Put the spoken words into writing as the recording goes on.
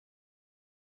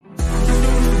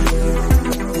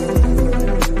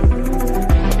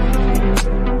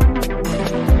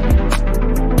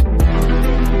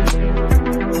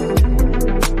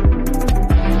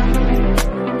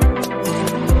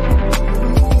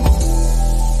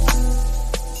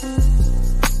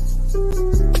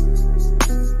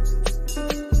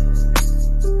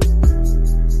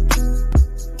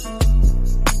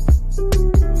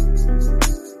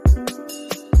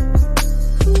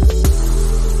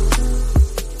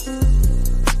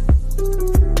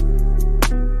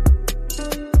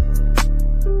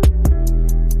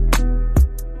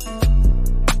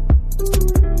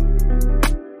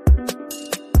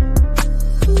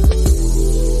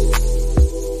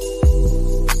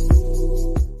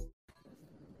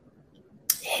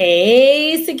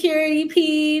Hey, security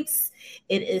peeps.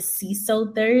 It is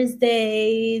CISO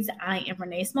Thursdays. I am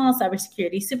Renee Small,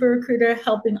 cybersecurity super recruiter,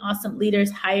 helping awesome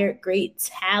leaders hire great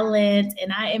talent.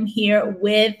 And I am here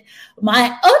with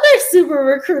my other super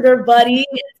recruiter buddy.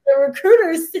 It's the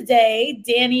recruiters today,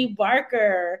 Danny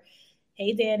Barker.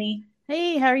 Hey, Danny.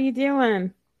 Hey, how are you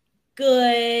doing?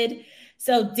 Good.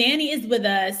 So Danny is with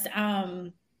us.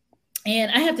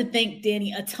 And I have to thank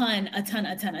Danny a ton,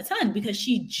 because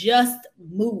she just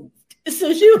moved.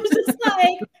 So she was just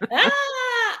like,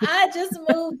 I just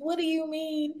moved. What do you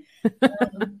mean?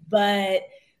 But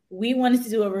we wanted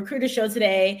to do a recruiter show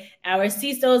today. Our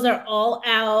CISOs are all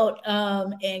out,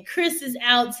 and Chris is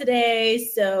out today.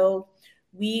 So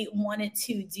we wanted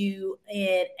to do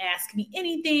an Ask Me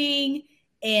Anything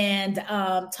and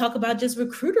talk about just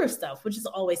recruiter stuff, which is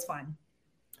always fun.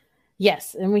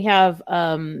 Yes, and we have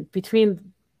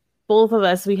between both of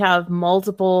us, we have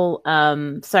multiple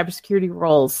cybersecurity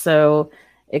roles. So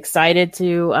excited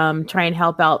to try and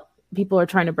help out people who are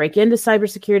trying to break into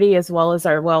cybersecurity, as well as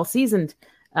our well-seasoned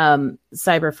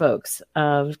cyber folks.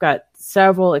 We've got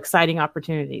several exciting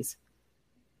opportunities.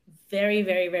 Very,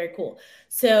 very, very cool.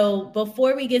 So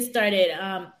before we get started,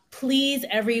 please,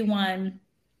 everyone,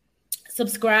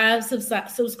 subscribe,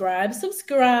 especially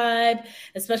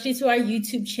to our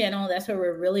YouTube channel. That's where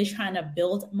we're really trying to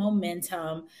build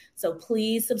momentum. So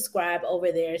please subscribe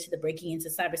over there to the Breaking Into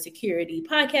Cybersecurity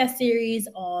podcast series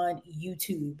on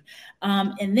YouTube.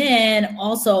 And then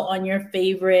also on your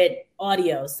favorite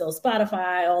audio. So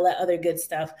Spotify, all that other good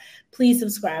stuff. Please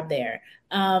subscribe there.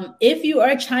 If you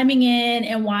are chiming in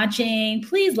and watching,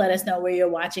 please let us know where you're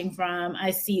watching from. I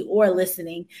see, or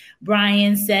listening.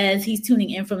 Brian says he's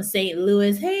tuning in from St.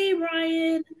 Louis. Hey,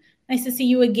 Brian. Nice to see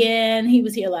you again. He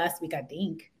was here last week, I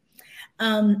think.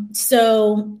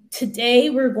 So today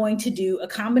we're going to do a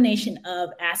combination of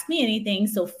Ask Me Anything.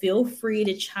 So feel free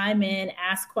to chime in,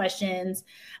 ask questions,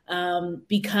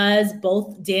 because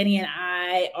both Danny and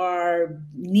I are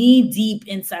knee deep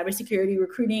in cybersecurity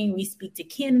recruiting. We speak to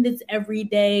candidates every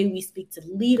day. We speak to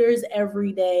leaders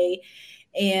every day.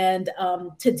 And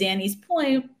to Danny's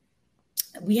point,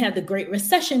 we have the Great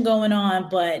Recession going on,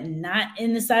 but not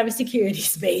in the cybersecurity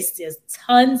space. There's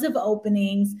tons of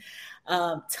openings.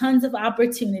 Tons of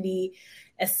opportunity,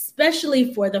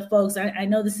 especially for the folks. I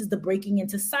know this is the Breaking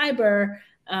Into Cyber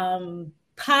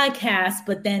podcast,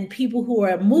 but then people who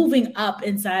are moving up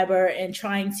in cyber and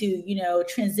trying to,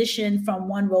 transition from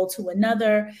one role to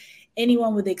another.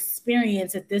 Anyone with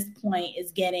experience at this point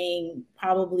is getting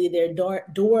probably their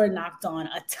door knocked on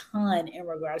a ton in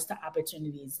regards to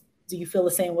opportunities. Do you feel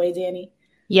the same way, Danny?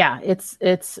 Yeah,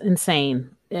 it's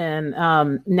insane. And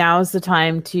now is the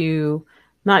time to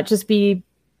not just be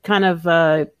kind of,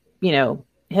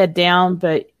 head down,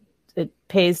 but it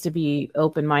pays to be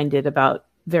open-minded about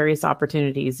various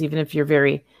opportunities, even if you're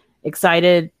very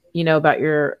excited, about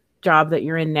your job that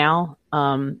you're in now.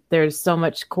 There's so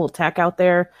much cool tech out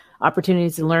there,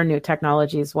 opportunities to learn new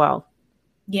technology as well.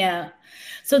 Yeah.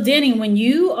 So Danny, when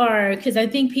you are, because I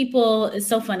think people, it's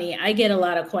so funny, I get a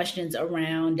lot of questions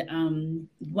around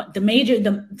what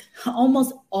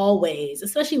almost always,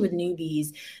 especially with newbies,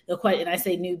 and I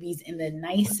say newbies in the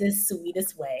nicest,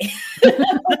 sweetest way,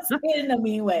 in a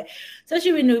mean way,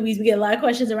 especially with newbies, we get a lot of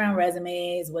questions around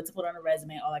resumes, what to put on a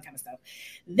resume, all that kind of stuff.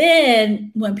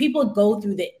 Then when people go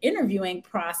through the interviewing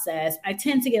process, I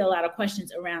tend to get a lot of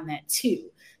questions around that too.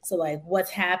 So like,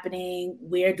 what's happening?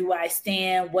 Where do I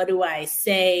stand? What do I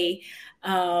say?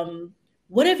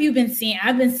 What have you been seeing?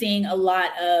 I've been seeing a lot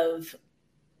of,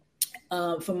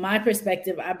 from my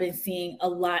perspective, I've been seeing a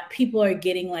lot. People are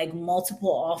getting like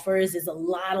multiple offers. There's a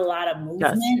lot of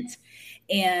movement. Yes.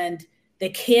 And the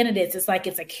candidates, it's like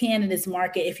it's a candidates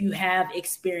market if you have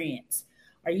experience.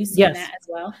 Are you seeing that as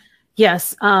well?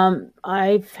 Yes.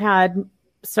 I've had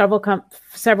several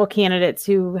candidates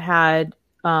who had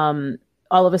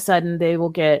all of a sudden they will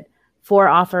get 4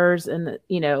 offers and,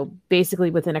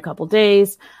 basically within a couple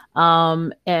days.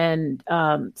 Several,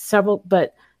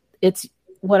 but it's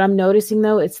what I'm noticing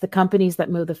though, it's the companies that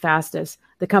move the fastest,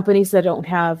 the companies that don't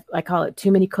have, I call it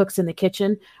too many cooks in the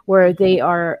kitchen, where they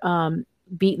are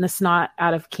beating the snot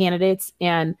out of candidates.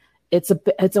 And it's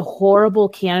a horrible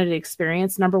candidate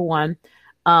experience, number one.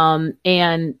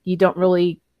 And you don't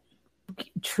really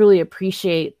truly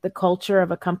appreciate the culture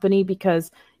of a company, because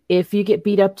if you get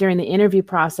beat up during the interview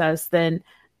process, then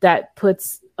that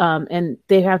puts, and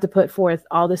they have to put forth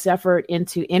all this effort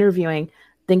into interviewing,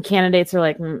 then candidates are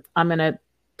like, I'm going to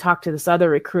talk to this other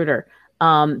recruiter.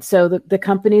 So the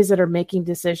companies that are making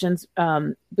decisions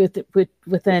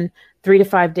within 3 to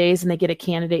 5 days and they get a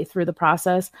candidate through the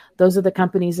process, those are the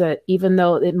companies that, even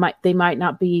though they might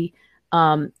not be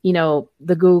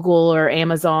the Google or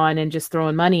Amazon and just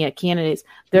throwing money at candidates.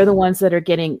 They're the ones that are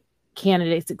getting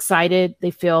candidates excited.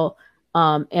 They feel,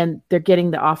 and they're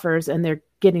getting the offers, and they're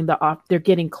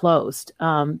getting closed.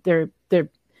 They're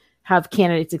have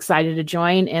candidates excited to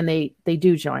join, and they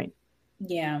do join.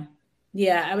 Yeah,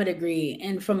 I would agree.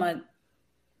 And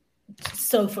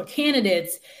so for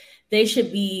candidates, they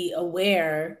should be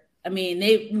aware. I mean,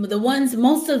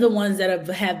 most of the ones that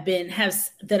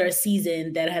that are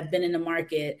seasoned, that have been in the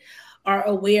market, are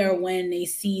aware when they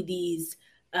see these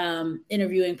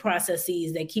interviewing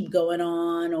processes that keep going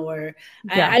on. Or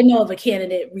I know of a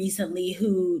candidate recently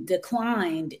who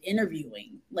declined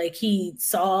interviewing. Like, he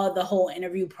saw the whole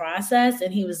interview process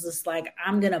and he was just like,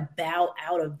 I'm gonna bow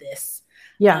out of this.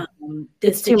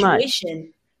 This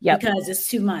situation. Because it's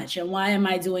too much. And why am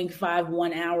I doing 5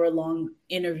 1-hour-long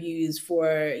interviews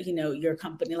for, your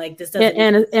company? Like, this doesn't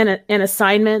and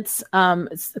assignments.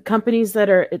 It's companies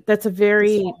that's a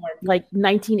very like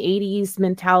 1980s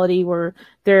mentality where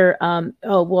they're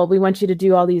we want you to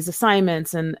do all these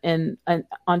assignments and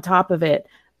on top of it.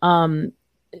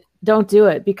 Don't do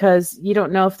it, because you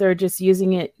don't know if they're just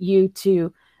using you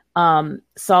to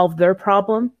solve their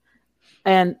problem.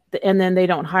 And then they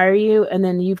don't hire you, and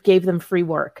then you've gave them free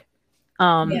work.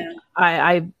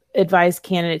 I advise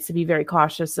candidates to be very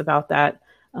cautious about that.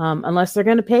 Unless they're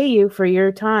going to pay you for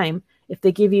your time. If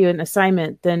they give you an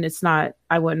assignment, then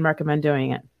I wouldn't recommend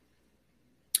doing it.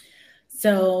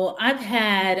 So I've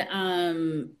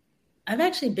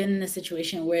actually been in a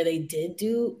situation where they did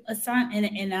do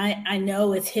assignment, and I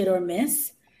know it's hit or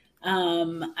miss.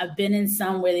 I've been in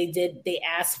some where they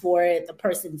asked for it, the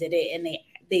person did it, and they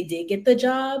did get the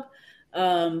job.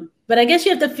 But I guess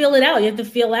you have to fill it out. You have to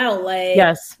fill out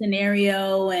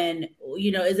scenario and,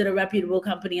 is it a reputable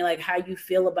company? Like, how you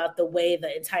feel about the way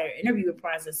the entire interview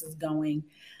process is going.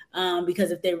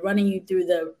 Because if they're putting you through,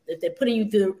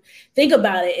 think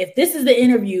about it. If this is the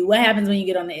interview, what happens when you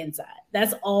get on the inside?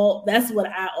 That's what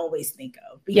I always think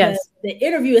of, because the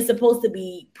interview is supposed to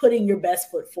be putting your best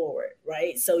foot forward,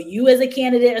 right? So you as a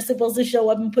candidate are supposed to show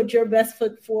up and put your best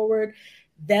foot forward.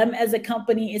 Them as a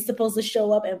company is supposed to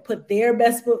show up and put their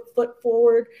best foot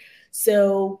forward.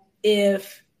 So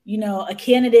if, a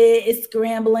candidate is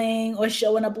scrambling or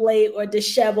showing up late or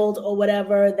disheveled or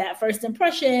whatever, that first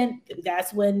impression,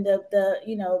 that's when the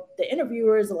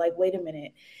interviewers are like, wait a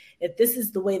minute, if this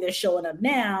is the way they're showing up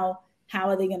now, how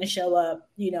are they going to show up,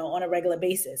 on a regular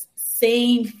basis?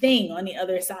 Same thing on the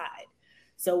other side.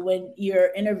 So when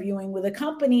you're interviewing with a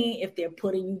company, if they're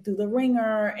putting you through the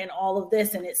ringer and all of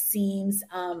this, and it seems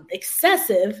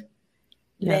excessive,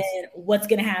 then what's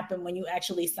going to happen when you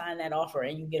actually sign that offer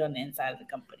and you get on the inside of the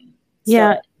company?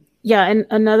 Yeah. And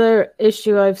another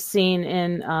issue I've seen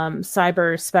in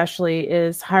cyber especially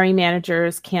is hiring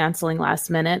managers canceling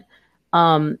last minute.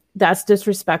 That's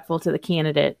disrespectful to the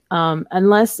candidate.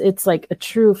 Unless it's like a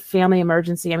true family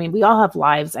emergency. I mean, we all have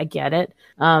lives. I get it.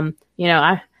 I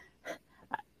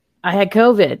had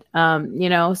COVID, had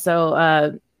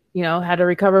to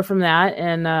recover from that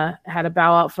and had to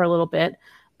bow out for a little bit.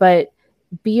 But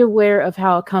be aware of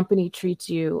how a company treats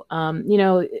you.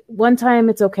 One time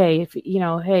it's okay if,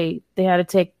 hey, they had to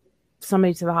take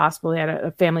somebody to the hospital, they had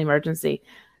a family emergency.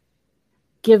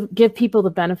 Give people the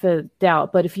benefit of the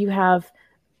doubt. But if you have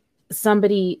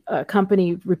a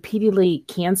company repeatedly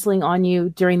canceling on you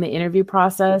during the interview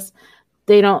process,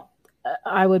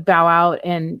 I would bow out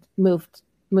and move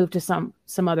to some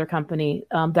other company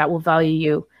that will value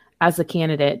you as a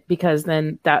candidate, because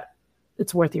then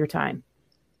it's worth your time.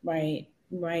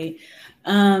 Right.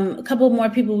 A couple more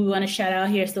people we want to shout out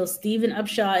here. So Stephen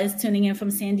Upshaw is tuning in from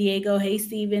San Diego. Hey,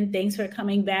 Stephen, thanks for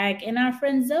coming back. And our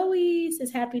friend Zoe says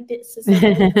happy.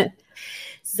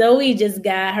 Zoe just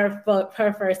got her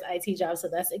first IT job, so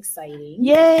that's exciting.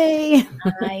 Yay!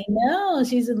 I know.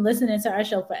 She's been listening to our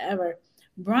show forever.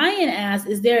 Brian asks,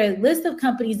 is there a list of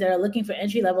companies that are looking for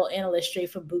entry-level analysts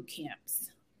straight from boot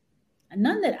camps?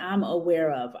 None that I'm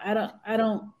aware of. I don't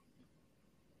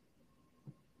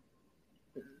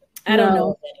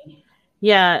know of any.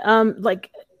 Yeah.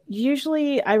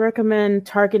 Usually I recommend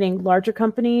targeting larger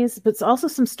companies, but also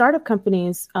some startup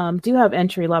companies do have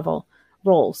entry-level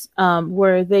roles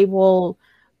where they will,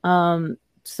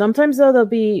 sometimes though they'll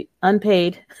be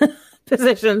unpaid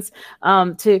positions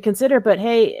to consider, but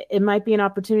hey, it might be an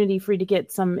opportunity for you to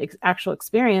get some actual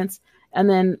experience. And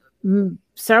then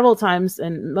several times,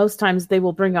 and most times they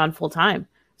will bring on full time.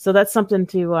 So that's something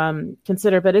to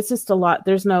consider, but it's just a lot.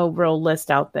 There's no real list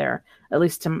out there, at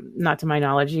least not to my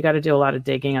knowledge. You got to do a lot of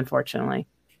digging, unfortunately.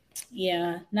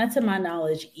 Yeah, not to my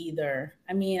knowledge either.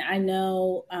 I mean, I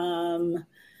know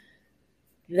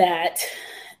that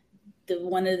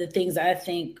one of the things I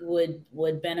think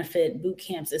would benefit boot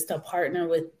camps is to partner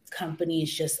with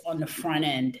companies just on the front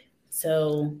end.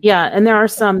 So yeah, and there are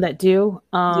some that do.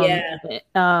 Yeah.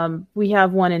 We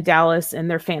have one in Dallas, and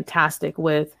they're fantastic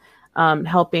with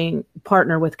helping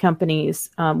partner with companies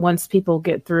once people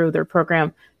get through their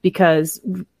program, because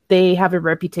they have a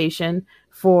reputation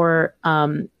for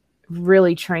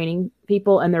really training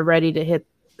people, and they're ready to hit.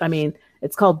 I mean,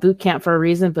 it's called boot camp for a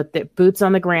reason, but the boots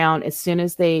on the ground, as soon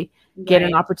as they get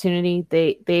an opportunity,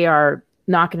 they are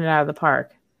knocking it out of the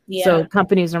park. Yeah. So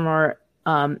companies are more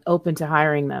open to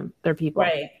hiring them, their people.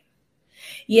 Right.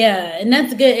 Yeah, and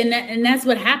that's good, and that's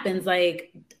what happens.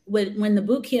 Like when the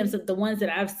boot camps, the ones that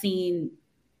I've seen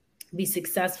be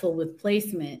successful with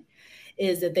placement,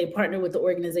 is that they partner with the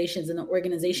organizations, and the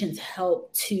organizations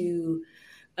help to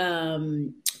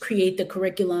create the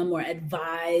curriculum or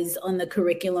advise on the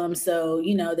curriculum. So,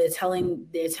 you know, they're telling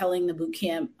the boot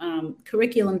camp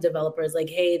curriculum developers, like,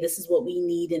 hey, this is what we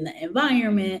need in the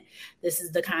environment. This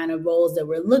is the kind of roles that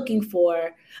we're looking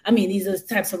for. I mean, these are the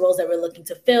types of roles that we're looking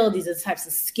to fill. These are the types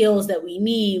of skills that we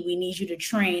need. We need you to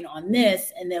train on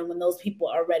this. And then when those people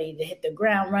are ready to hit the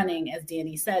ground running, as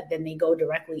Danny said, then they go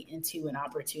directly into an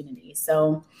opportunity.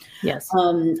 So yes,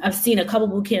 I've seen a couple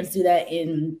boot camps do that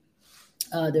in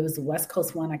there was the West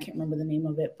Coast one. I can't remember the name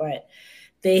of it, but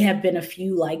they have been a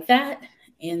few like that.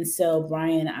 And so,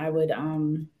 Brian, I would, I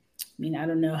don't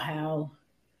know how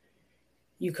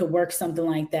you could work something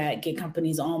like that, get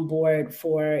companies on board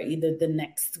for either the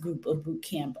next group of boot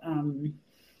camp,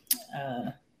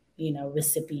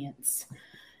 recipients.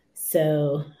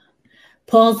 So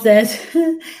Paul says,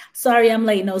 sorry, I'm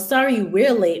late. No, sorry,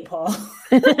 we're late, Paul.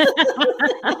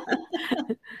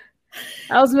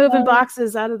 I was moving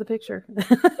boxes out of the picture.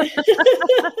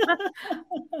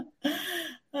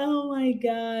 Oh my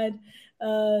God.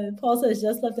 Paul says,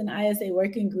 just left an ISA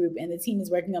working group, and the team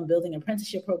is working on building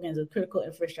apprenticeship programs with critical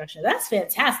infrastructure. That's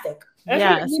fantastic.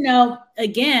 Yes. You know,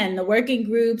 again, the working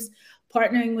groups,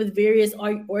 partnering with various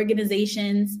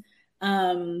organizations,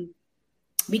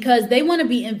 because they want to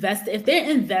be invested. If they're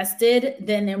invested,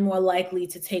 then they're more likely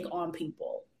to take on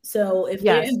people. So if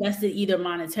they're invested either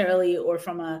monetarily or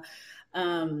from a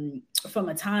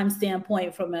time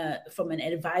standpoint, from an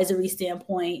advisory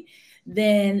standpoint,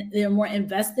 then they're more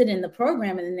invested in the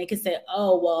program, and then they can say,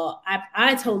 oh, well,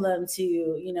 I told them to,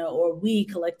 you know, or we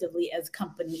collectively as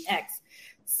company X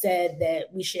said that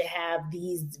we should have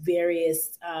these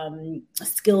various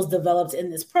skills developed in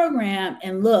this program.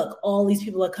 And look, all these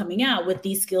people are coming out with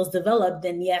these skills developed,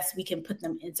 then yes, we can put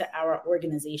them into our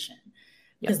organization,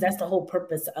 because that's the whole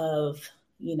purpose of,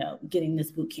 you know, getting this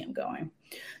boot camp going.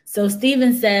 So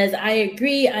Steven says, I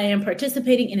agree. I am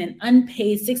participating in an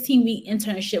unpaid 16-week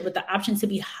internship with the option to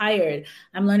be hired.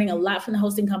 I'm learning a lot from the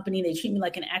hosting company. They treat me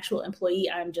like an actual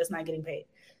employee. I'm just not getting paid.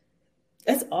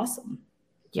 That's awesome.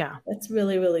 Yeah. That's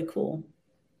really, really cool.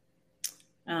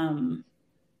 That's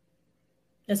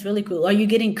really cool. Are you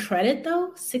getting credit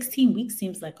though? 16 weeks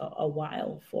seems like a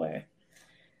while for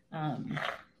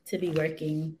to be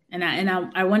working. And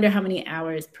I wonder how many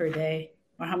hours per day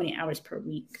or how many hours per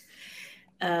week.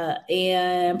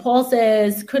 And Paul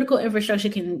says critical infrastructure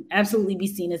can absolutely be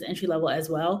seen as entry level as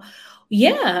well.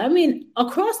 Yeah, I mean,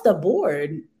 across the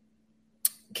board,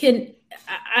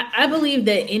 I believe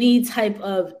that any type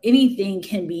of anything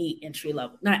can be entry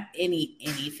level. Not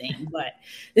anything, but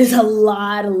there's a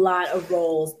lot of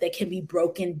roles that can be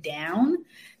broken down,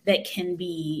 that can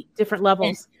be different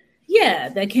levels.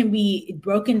 That can be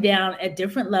broken down at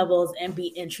different levels and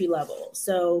be entry level.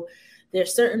 So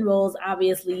there's certain roles,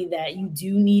 obviously, that you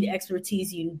do need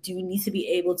expertise. You do need to be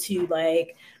able to,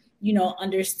 like, you know,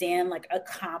 understand like a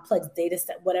complex data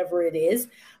set, whatever it is.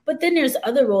 But then there's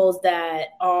other roles that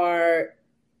are,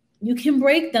 you can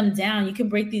break them down. You can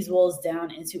break these roles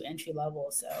down into entry level.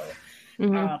 So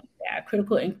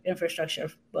critical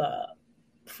infrastructure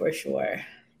for sure.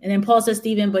 And then Paul says,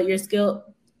 Stephen, but your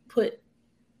SkillBridge.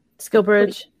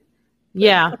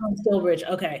 Yeah. SkillBridge.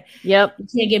 Okay. Yep. You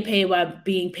can't get paid while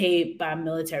being paid by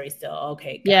military still.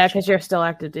 Okay. Gotcha. Yeah, because you're still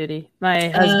active duty. My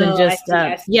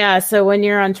husband so when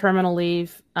you're on terminal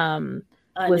leave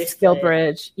with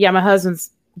SkillBridge, my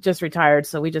husband's just retired,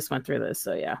 so we just went through this.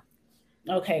 So yeah.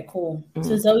 Okay, cool.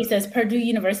 So Zoe says Purdue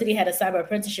University had a cyber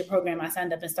apprenticeship program. I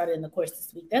signed up and started in the course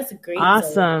this week. That's great.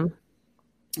 Awesome. Zoe.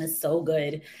 That's so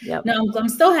good. Yep. No, I'm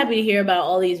so happy to hear about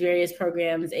all these various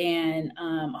programs, and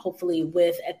hopefully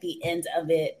with, at the end of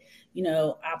it, you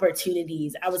know,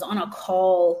 opportunities. I was on a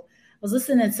call. I was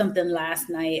listening to something last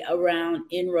night around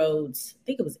Inroads. I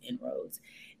think it was Inroads.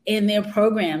 And their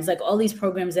programs, like all these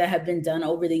programs that have been done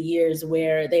over the years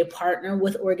where they partner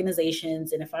with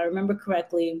organizations. And if I remember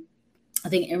correctly, I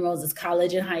think Emeralds is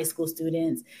college and high school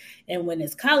students. And when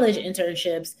it's college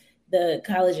internships, the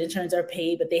college interns are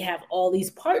paid, but they have all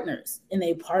these partners, and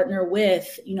they partner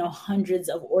with, hundreds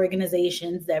of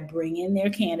organizations that bring in their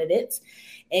candidates.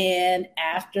 And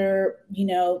after,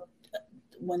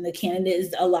 when the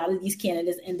candidates, a lot of these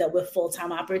candidates end up with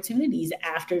full-time opportunities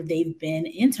after they've been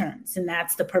interns. And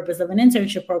that's the purpose of an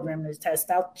internship program, is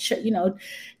test out, check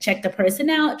the person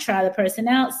out, try the person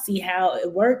out, see how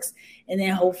it works, and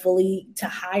then hopefully to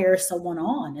hire someone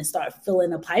on and start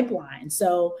filling a pipeline.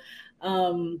 So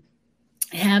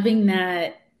having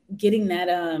that, getting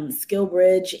that skill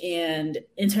bridge and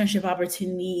internship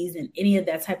opportunities and any of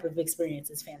that type of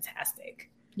experience is fantastic.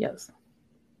 Yes.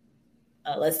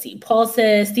 Let's see. Paul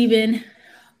says, Stephen,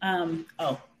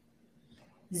 Paul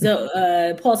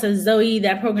says, Zoe,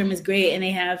 that program is great, and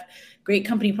they have great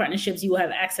company partnerships you will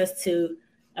have access to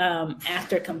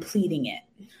after completing it.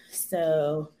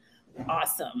 So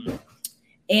awesome.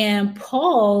 And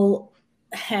Paul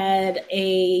had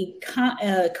a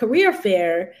career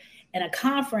fair and a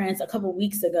conference a couple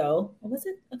weeks ago. What was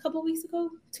it? A couple weeks ago?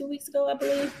 2 weeks ago, I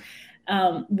believe.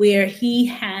 Where he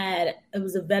had, it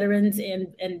was a veterans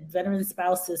and veteran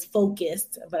spouses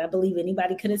focused, but I believe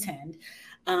anybody could attend,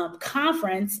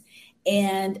 conference,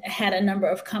 and had a number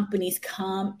of companies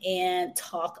come and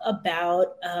talk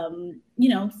about,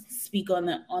 speak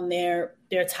on their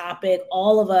topic.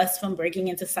 All of us from Breaking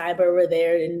Into Cyber were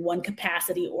there in one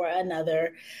capacity or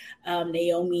another.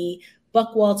 Naomi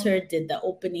Buckwalter did the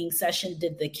opening session,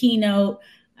 did the keynote.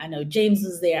 I know James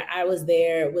was there. I was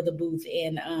there with a booth,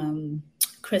 and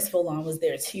Chris Folon was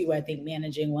there too, I think,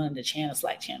 managing one of the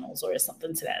Slack channels or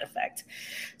something to that effect.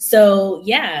 So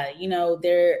yeah,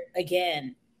 there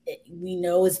again, we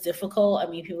know it's difficult. I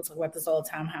mean, people talk about this all the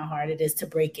time, how hard it is to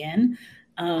break in,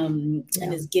 and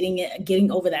it's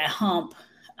getting over that hump,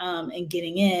 and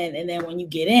getting in. And then when you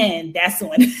get in, that's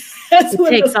when it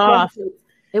takes off.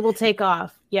 It will take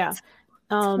off. Yeah.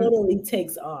 Totally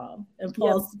takes off. And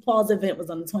Paul's event was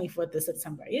on the 24th of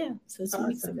September. Yeah. So 2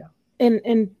 weeks ago.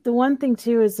 And the one thing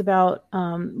too is about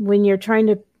when you're trying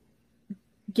to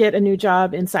get a new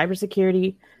job in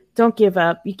cybersecurity, don't give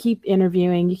up. You keep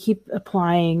interviewing, you keep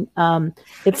applying.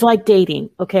 It's like dating.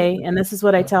 Okay. And this is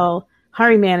what I tell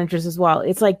hiring managers as well.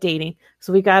 It's like dating.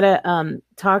 So we got to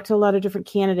talk to a lot of different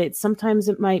candidates. Sometimes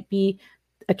it might be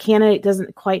a candidate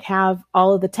doesn't quite have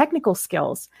all of the technical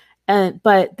skills,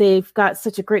 but they've got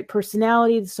such a great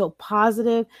personality, so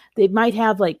positive. They might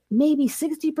have like maybe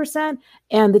 60%,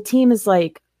 and the team is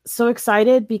like so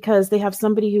excited because they have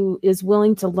somebody who is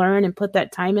willing to learn and put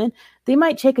that time in. They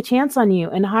might take a chance on you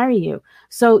and hire you.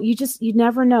 So you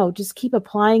never know. Just keep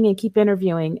applying and keep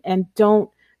interviewing, and don't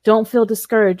feel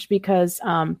discouraged, because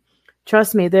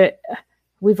trust me, that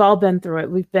we've all been through it.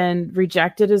 We've been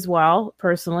rejected as well,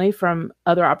 personally, from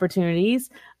other opportunities.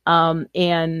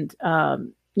 It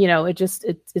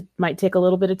might take a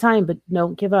little bit of time, but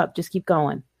don't give up. Just keep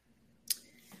going.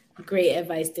 Great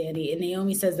advice, Danny. And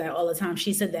Naomi says that all the time.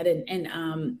 She said that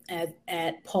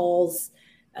at Paul's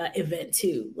event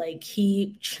too. Like,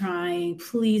 keep trying.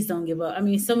 Please don't give up. I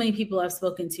mean, so many people I've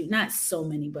spoken to, not so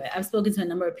many, but I've spoken to a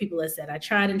number of people that said, I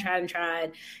tried and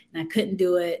I couldn't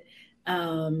do it.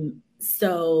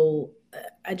 So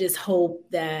I just hope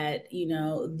that,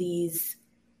 these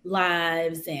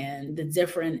lives and the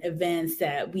different events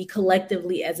that we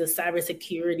collectively as a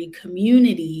cybersecurity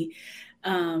community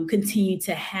continue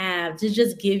to have, to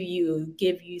just give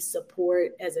you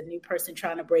support as a new person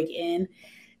trying to break in,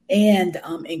 and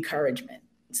encouragement,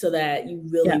 so that you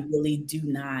really do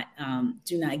not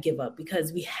give up,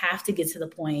 because we have to get to the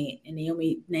point, and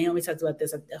Naomi talked about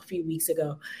this a few weeks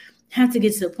ago, have to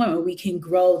get to the point where we can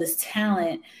grow this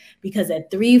talent, because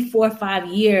at 3, 4, 5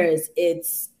 years,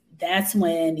 that's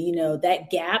when, that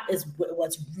gap is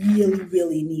what's really,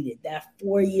 really needed. That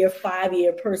 4-year,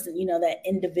 5-year person, that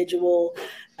individual,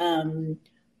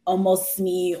 almost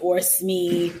SME or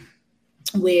SME,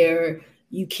 where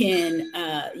you can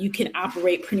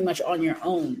operate pretty much on your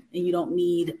own, and you don't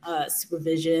need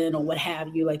supervision or what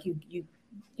have you. Like you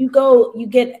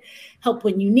get help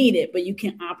when you need it, but you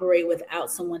can operate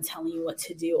without someone telling you what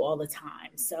to do all the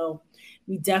time. So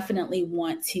we definitely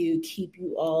want to keep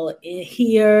you all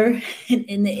here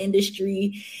in the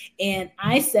industry. And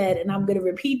I said, and I'm going to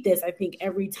repeat this, I think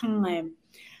every time,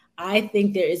 I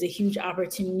think there is a huge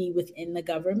opportunity within the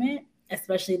government,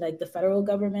 especially like the federal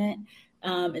government.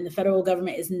 And the federal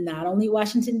government is not only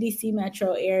Washington, D.C.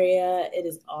 metro area, it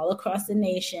is all across the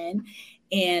nation.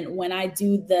 And when I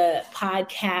do the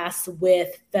podcast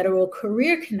with Federal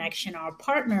Career Connection, our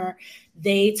partner,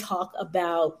 they talk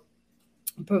about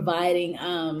providing,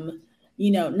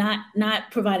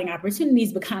 not providing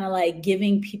opportunities, but kind of like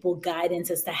giving people guidance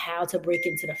as to how to break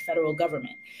into the federal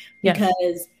government,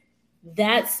 because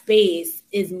that space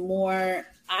is more,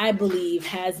 I believe,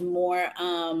 has more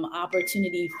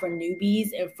opportunity for newbies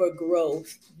and for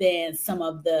growth than some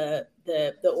of the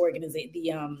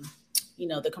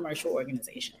commercial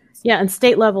organizations. Yeah, and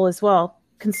state level as well.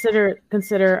 Consider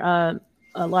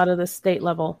a lot of the state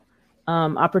level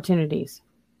opportunities.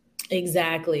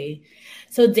 Exactly.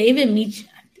 So David,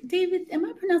 am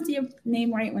I pronouncing your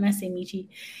name right when I say Michi?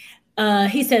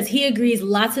 He says he agrees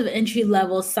lots of entry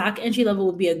level, SOC entry level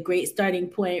would be a great starting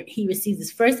point. He receives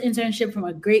his first internship from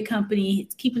a great company.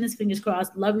 He's keeping his fingers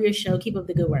crossed. Love your show. Keep up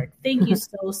the good work. Thank you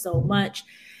so much.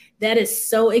 That is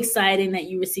so exciting that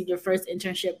you received your first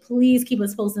internship. Please keep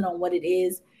us posted on what it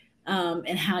is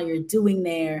and how you're doing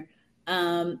there.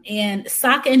 And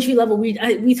SOC entry level,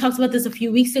 we talked about this a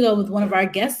few weeks ago with one of our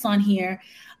guests on here.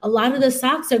 A lot of the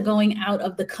SOCs are going out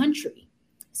of the country.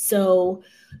 So,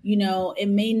 it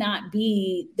may not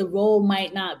be, the role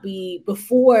might not be,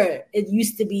 before it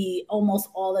used to be almost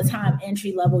all the time,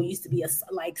 entry level used to be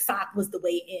like SOC was the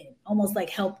way in, almost like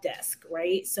help desk,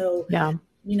 right? So,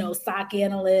 SOC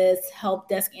analysts, help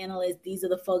desk analysts, these are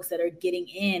the folks that are getting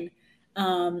in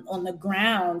on the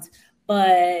ground,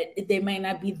 but there may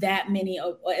not be that many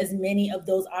or as many of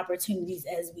those opportunities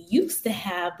as we used to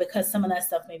have, because some of that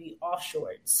stuff may be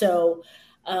offshore. So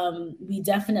we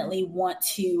definitely want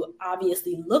to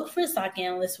obviously look for SOC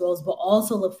analyst roles, but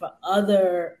also look for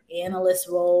other analyst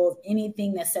roles,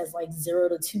 anything that says like 0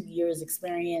 to 2 years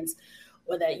experience,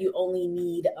 or that you only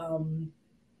need,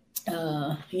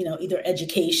 either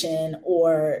education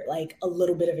or like a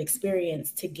little bit of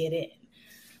experience to get in.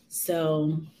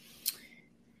 So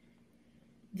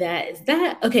that is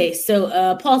that. Okay,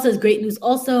 so Paul says, great news.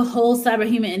 Also, whole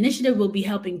Cyberhuman initiative will be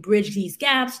helping bridge these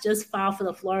gaps. Just file for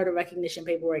the Florida recognition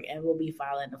paperwork and we'll be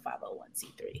filing the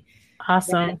 501c3.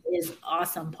 Awesome. That is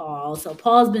awesome, Paul. So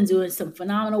Paul's been doing some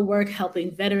phenomenal work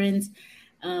helping veterans.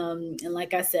 And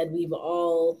like I said,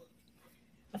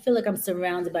 I feel like I'm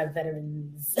surrounded by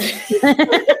veterans.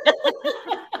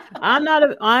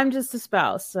 I'm just a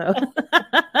spouse. So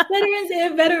veterans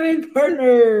and veteran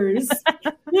partners,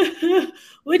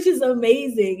 which is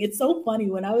amazing. It's so funny.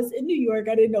 When I was in New York,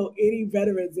 I didn't know any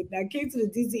veterans, and I came to the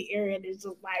DC area and it's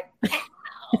just like, pow.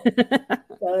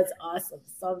 So it's awesome.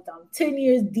 So I'm 10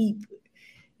 years deep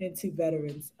into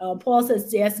veterans. Paul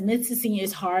says, yes, mid to senior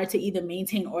is hard to either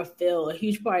maintain or fill. A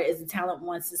huge part is the talent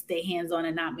wants to stay hands-on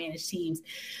and not manage teams.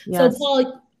 Yes. So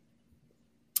Paul,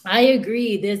 I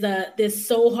agree. There's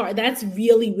so hard. That's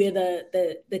really where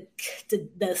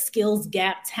the skills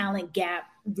gap, talent gap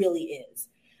really is.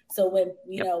 So when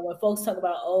when folks talk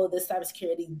about the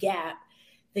cybersecurity gap,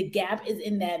 the gap is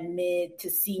in that mid to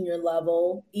senior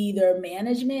level, either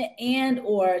management and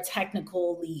or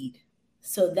technical lead.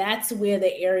 So that's where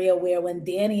the area where when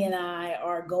Danny and I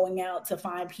are going out to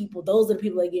find people, those are the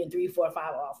people that get 3, 4,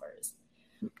 5 offers.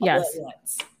 Yes. At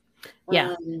once.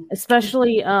 Yeah.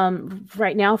 Especially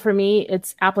right now for me,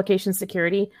 it's application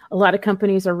security. A lot of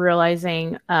companies are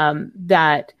realizing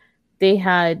that they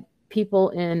had people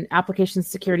in application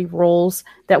security roles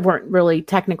that weren't really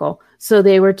technical. So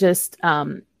they were just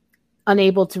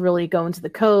unable to really go into the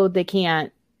code.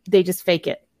 They just fake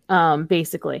it,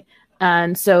 basically.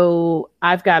 And so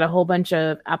I've got a whole bunch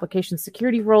of application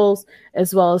security roles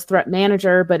as well as threat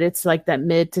manager, but it's like that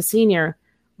mid to senior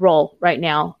role right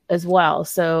now as well.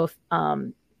 So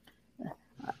I've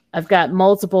got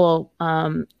multiple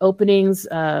openings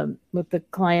with the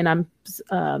client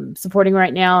I'm supporting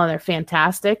right now, and they're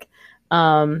fantastic.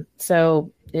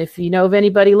 So if you know of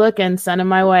anybody looking, send them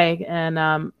my way.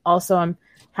 And also I'm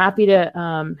happy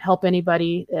to help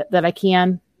anybody that I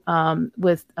can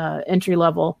with entry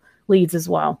level leads as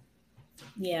well.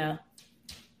 Yeah,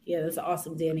 that's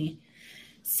awesome, Danny.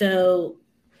 So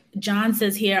John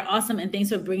says here, awesome, and thanks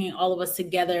for bringing all of us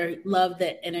together. Love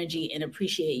the energy and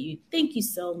appreciate you. Thank you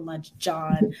so much,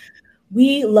 John.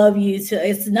 We love you too.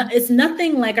 It's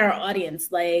nothing like our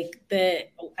audience. Like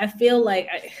I feel like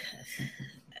I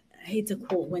hate to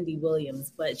quote Wendy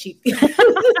Williams, but she Wendy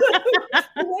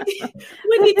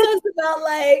talks about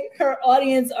like her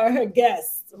audience are her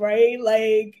guests, right?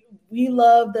 Like we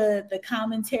love the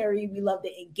commentary, we love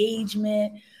the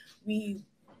engagement, we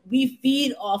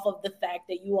feed off of the fact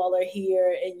that you all are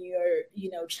here and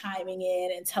you're chiming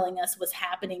in and telling us what's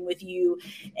happening with you.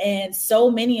 And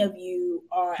so many of you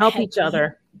help each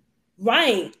other.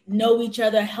 Right. Know each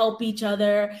other, help each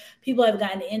other. People have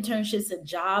gotten internships and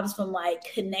jobs from like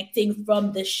connecting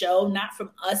from the show, not from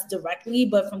us directly,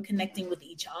 but from connecting with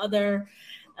each other.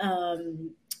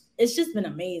 It's just been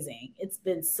amazing. It's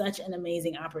been such an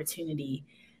amazing opportunity.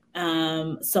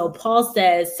 So Paul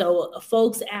says, so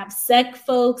folks, AppSec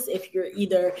folks, if you're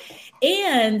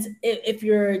if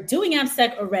you're doing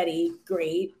AppSec already,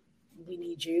 great, we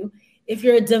need you. If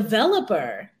you're a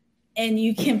developer and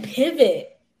you can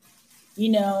pivot,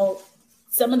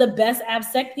 some of the best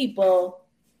AppSec people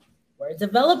were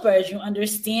developers. You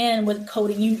understand what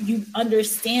coding, you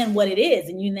understand what it is,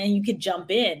 and then you could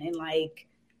jump in and like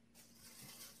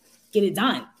get it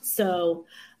done. So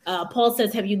Paul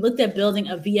says, have you looked at building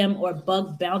a VM or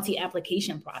bug bounty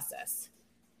application process?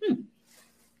 In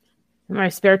my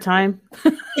spare time.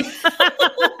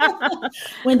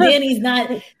 When Danny's not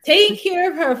taking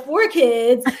care of her 4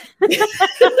 kids,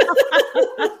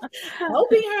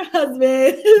 helping her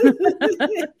husband,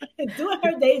 doing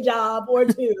her day job or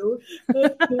 2.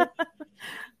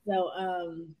 So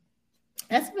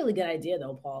that's a really good idea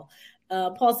though, Paul.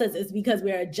 Paul says it's because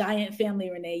we are a giant family,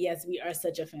 Renee. Yes, we are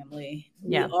such a family.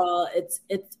 Yeah. It's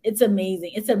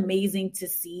amazing. It's amazing to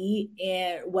see.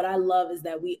 And what I love is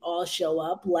that we all show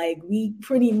up. Like we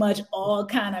pretty much all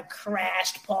kind of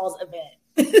crashed Paul's event.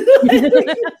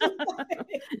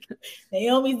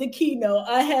 Naomi's the keynote.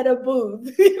 I had a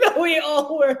booth. We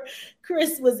all were.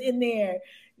 Chris was in there.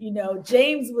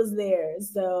 James was there.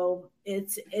 So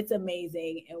it's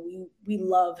amazing. And we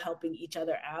love helping each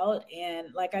other out.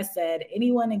 And like I said,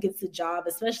 anyone that gets a job,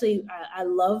 especially I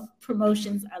love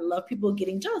promotions. I love people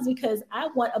getting jobs because I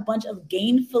want a bunch of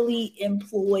gainfully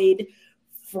employed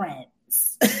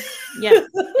friends. Yeah.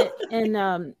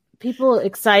 And people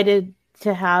excited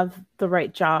to have the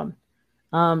right job.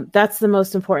 That's the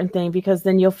most important thing because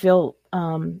then you'll feel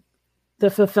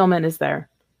the fulfillment is there.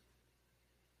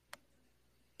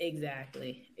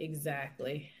 Exactly.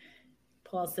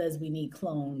 Paul says we need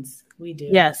clones. We do.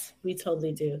 Yes. We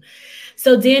totally do.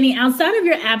 So Danny, outside of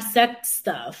your AppSec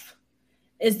stuff,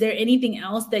 is there anything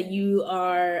else that you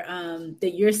are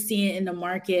that you're seeing in the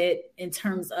market in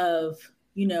terms of,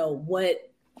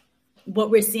 what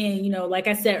we're seeing, like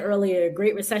I said earlier,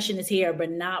 Great Recession is here,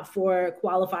 but not for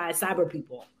qualified cyber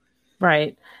people.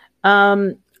 Right.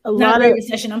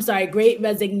 Recession. I'm sorry. Great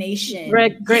Resignation.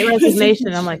 Great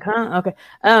Resignation. I'm like, huh? Okay.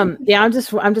 Yeah, I'm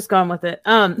just going with it.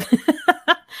 Yeah,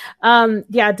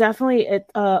 definitely.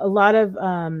 A lot of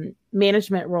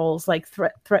management roles like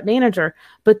threat manager.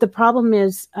 But the problem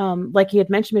is, like you had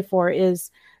mentioned before,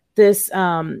 is this,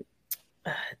 when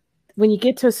you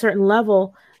get to a certain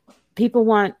level, people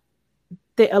want,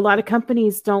 a lot of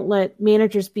companies don't let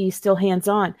managers be still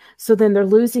hands-on. So then they're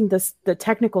losing the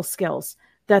technical skills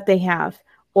that they have.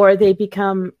 Or they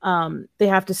become, they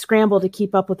have to scramble to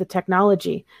keep up with the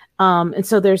technology. And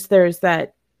so there's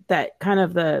that kind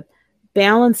of the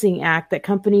balancing act that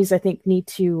companies, I think, need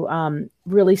to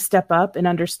really step up and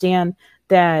understand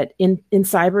that in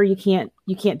cyber, you can't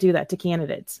do that to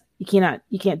candidates. You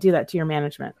can't do that to your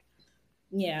management.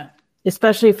 Yeah.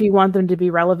 Especially if you want them to be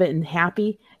relevant and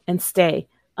happy and stay.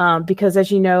 Because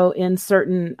as you know, in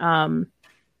certain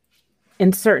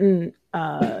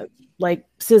like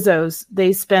CISOs,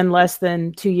 they spend less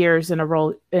than 2 years in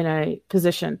a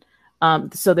position.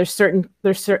 So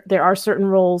there are certain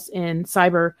roles in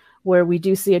cyber where we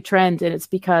do see a trend, and it's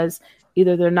because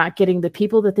either they're not getting the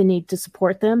people that they need to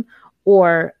support them,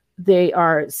 or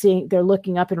they're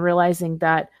looking up and realizing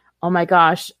that, oh my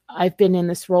gosh, I've been in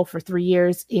this role for 3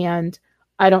 years and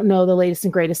I don't know the latest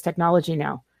and greatest technology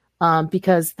now,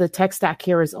 because the tech stack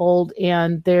here is old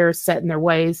and they're set in their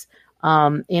ways.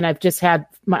 And I've just I'm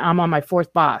on my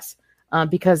 4th boss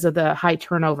because of the high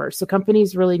turnover. So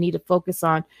companies really need to focus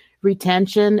on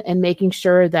retention and making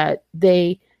sure that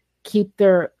they keep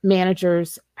their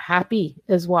managers happy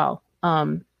as well.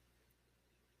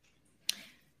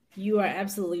 You are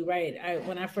absolutely right.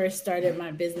 When I first started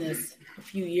my business a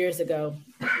few years ago,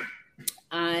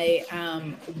 I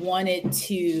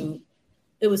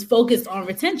it was focused on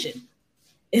retention.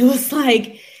 It was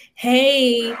like,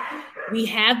 hey, we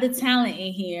have the talent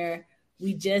in here.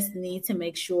 We just need to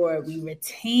make sure we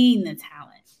retain the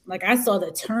talent. Like I saw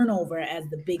the turnover as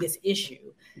the biggest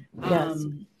issue. Yes.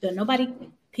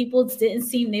 People didn't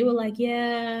seem, they were like,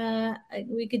 yeah,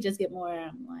 we could just get more.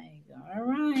 I'm like, all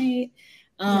right.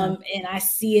 And I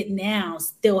see it now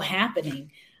still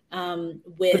happening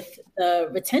with the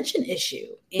retention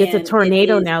issue. It's a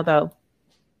tornado now, though.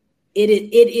 It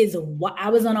is. I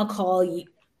was on a call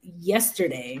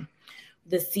yesterday,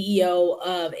 the CEO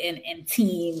of and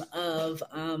team of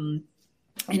an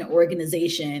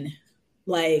organization,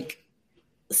 like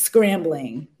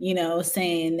scrambling,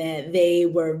 saying that they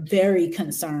were very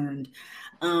concerned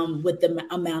with the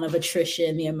amount of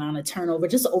attrition, the amount of turnover,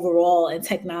 just overall, and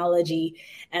technology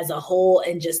as a whole,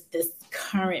 and just this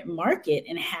current market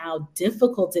and how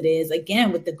difficult it is.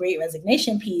 Again, with the Great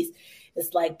Resignation piece,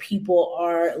 It's like people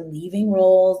are leaving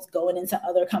roles, going into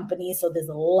other companies. So there's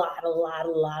a lot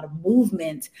of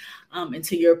movement. And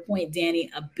to your point, Danny,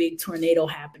 a big tornado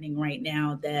happening right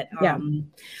now that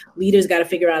leaders got to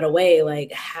figure out a way,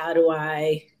 like, how do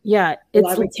I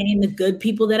retain the good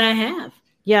people that I have?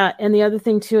 Yeah. And the other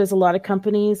thing too, is a lot of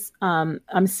companies,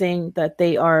 I'm seeing that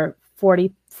they are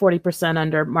 40%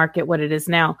 under market what it is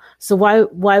now. So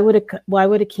why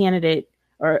would a candidate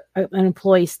or an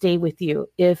employee stay with you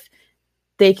if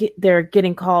they're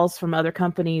getting calls from other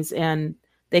companies and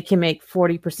they can make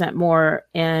 40% more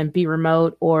and be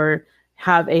remote or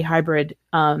have a hybrid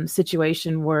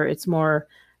situation where it's more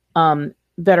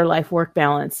better life work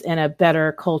balance and a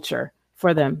better culture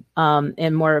for them,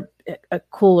 and more a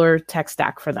cooler tech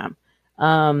stack for them.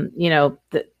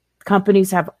 The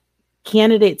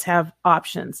candidates have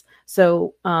options.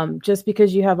 So just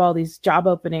because you have all these job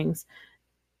openings,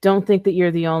 don't think that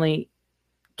you're the only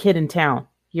kid in town.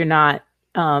 You're not.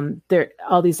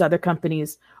 All these other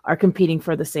companies are competing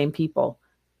for the same people.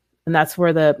 And that's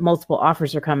where the multiple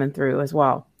offers are coming through as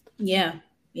well. Yeah,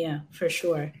 for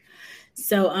sure.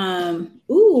 So,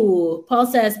 Paul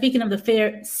says, speaking of the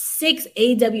fair, 6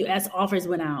 AWS offers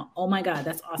went out. Oh my God,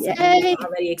 that's awesome.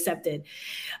 Already accepted.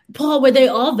 Paul, were they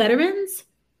all veterans?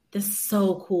 This is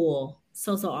so cool.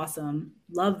 So awesome.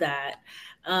 Love that.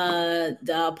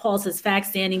 Paul says, facts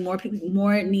standing,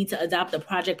 more need to adopt the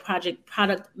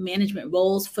product management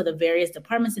roles for the various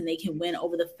departments, and they can win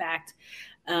over the fact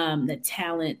that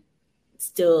talent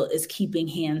still is keeping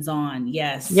hands on.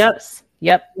 Yes.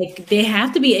 Yep. Like, they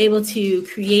have to be able to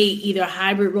create either a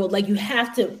hybrid role. Like, we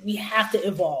have to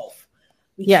evolve.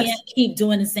 We can't keep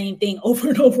doing the same thing over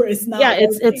and over. It's not. Yeah,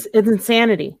 it's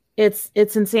insanity. It's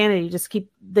insanity. Just keep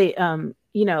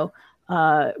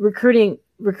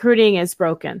recruiting is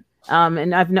broken.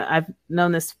 And I've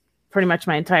known this pretty much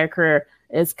my entire career.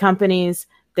 Is companies,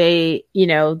 they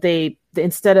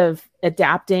instead of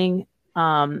adapting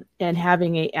and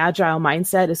having an agile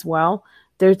mindset as well,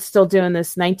 they're still doing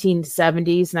this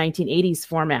 1970s, 1980s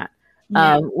format,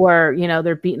 where,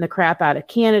 they're beating the crap out of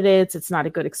candidates. It's not a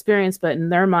good experience, but in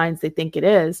their minds, they think it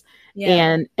is.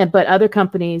 Yeah. But other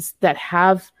companies that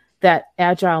have that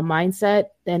agile mindset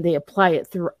and they apply it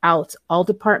throughout all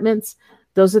departments,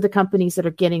 those are the companies that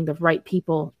are getting the right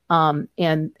people, and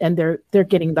they're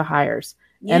getting the hires.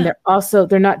 Yeah. And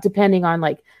they're not depending on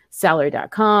like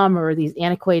salary.com or these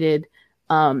antiquated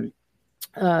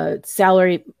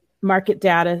salary market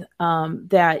data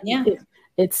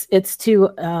it's too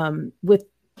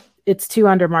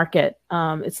under market.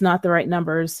 It's not the right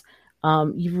numbers.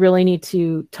 You really need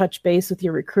to touch base with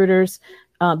your recruiters,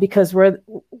 because we're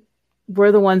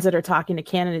the ones that are talking to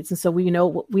candidates, and so we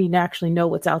actually know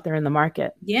what's out there in the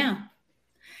market. Yeah.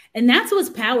 And that's what's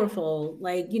powerful.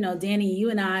 Like, Danny,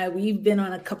 you and I, we've been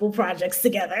on a couple projects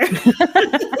together.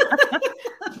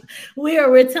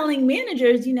 We're telling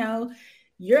managers,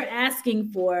 you're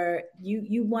asking for,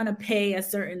 you want to pay a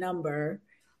certain number,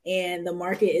 and the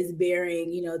market is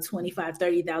bearing, $25,000,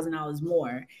 $30,000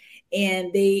 more.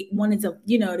 And they wanted to,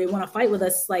 they want to fight with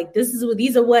us. Like,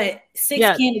 these are what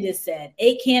 6 candidates said,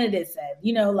 8 candidates said,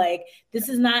 like, this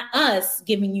is not us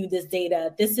giving you this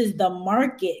data. This is the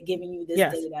market giving you this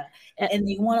data. And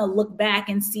they want to look back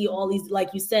and see all these, like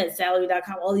you said,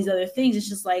 salary.com, all these other things. It's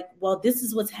just like, well, this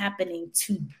is what's happening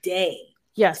today.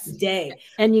 Yes. Today.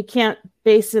 And you can't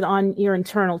base it on your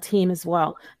internal team as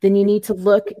well. Then you need to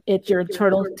look at your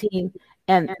internal team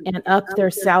and up their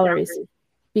salaries,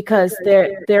 because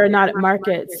they're not at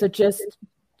market.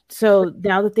 So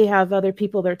now that they have other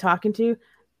people they're talking to,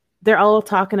 they're all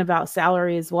talking about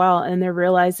salary as well. And they're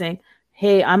realizing,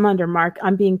 hey,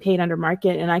 I'm being paid under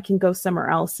market, and I can go somewhere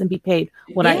else and be paid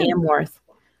what I am worth.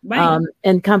 Right.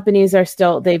 And companies are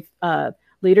still,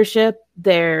 leadership,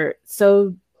 they're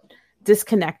so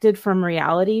disconnected from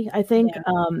reality, I think.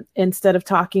 Instead of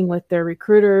talking with their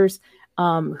recruiters,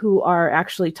 who are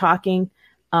actually talking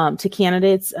to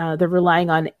candidates, they're relying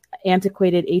on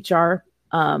antiquated HR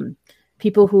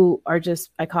people who are just,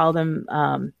 I call them,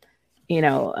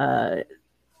 HR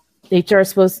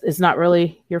is not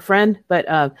really your friend,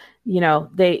 but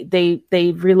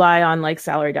they rely on like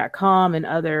salary.com and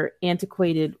other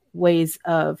antiquated ways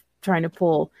of trying to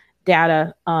pull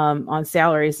data on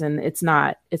salaries, and it's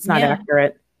not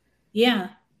accurate. Yeah.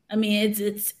 I mean,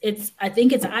 it's I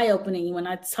think it's eye-opening when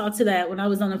I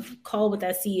was on a call with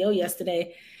that CEO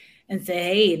yesterday and say,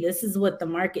 hey, this is what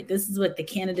the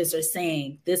candidates are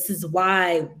saying. This is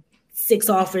why 6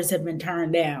 offers have been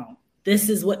turned down. This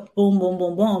is what, boom, boom,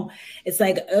 boom, boom. It's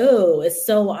like, oh, it's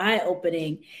so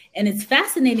eye-opening. And it's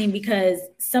fascinating because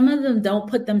some of them don't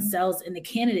put themselves in the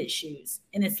candidate shoes.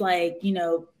 And it's like,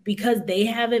 because they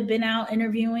haven't been out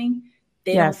interviewing,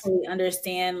 They don't fully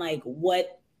understand like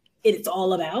what it's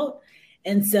all about.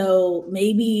 And so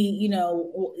maybe, you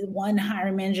know, one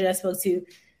hiring manager I spoke to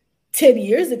 10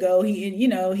 years ago,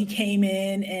 he came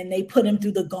in and they put him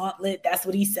through the gauntlet. That's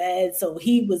what he said. So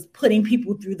he was putting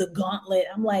people through the gauntlet.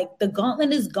 I'm like, the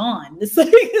gauntlet is gone.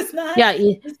 It's not.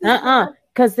 Yeah.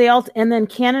 Because and then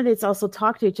candidates also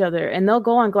talk to each other, and they'll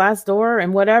go on Glassdoor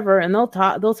and whatever, and they'll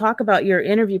talk about your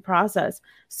interview process.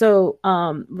 So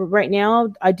right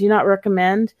now, I do not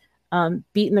recommend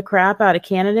beating the crap out of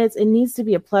candidates. It needs to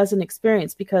be a pleasant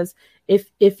experience, because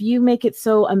if you make it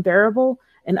so unbearable,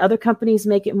 and other companies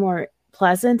make it more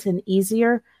pleasant and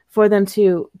easier for them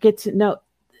to get to know,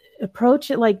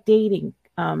 approach it like dating.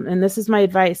 And this is my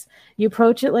advice. You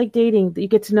approach it like dating. You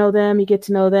get to know them. They get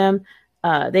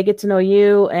to know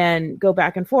you, and go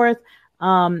back and forth,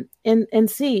 and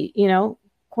see, you know,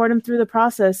 court them through the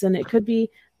process. And it could be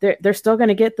they're still going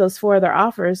to get those 4 other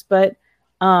offers, but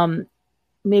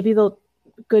maybe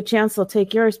good chance they'll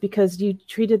take yours because you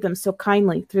treated them so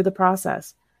kindly through the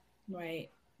process. Right.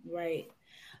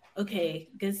 Okay,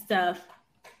 good stuff.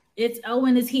 It's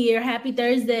Owen is here. Happy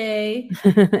Thursday.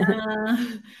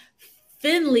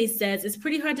 Finley says, it's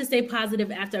pretty hard to stay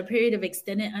positive after a period of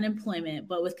extended unemployment,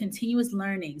 but with continuous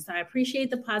learning. So I appreciate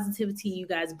the positivity you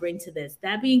guys bring to this.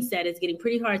 That being said, it's getting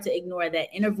pretty hard to ignore that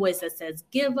inner voice that says,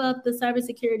 give up the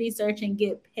cybersecurity search and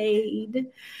get paid.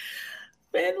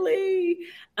 Finley.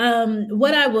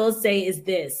 What I will say is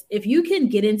this: if you can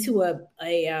get into a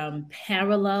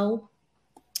parallel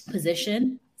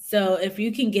position, so if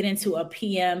you can get into a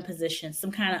PM position, some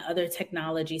kind of other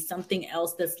technology, something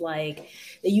else that's like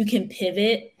that you can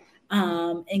pivot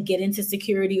and get into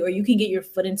security, or you can get your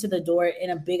foot into the door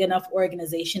in a big enough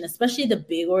organization, especially the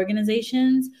big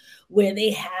organizations where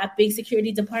they have big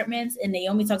security departments. And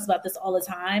Naomi talks about this all the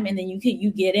time. And then you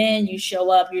get in, you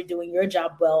show up, you're doing your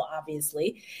job well,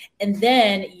 obviously. And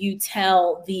then you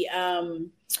tell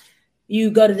you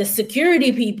go to the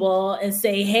security people and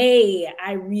say, hey,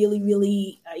 I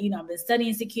really, I've been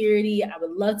studying security. I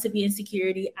would love to be in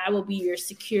security. I will be your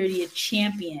security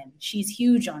champion. She's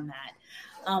huge on that.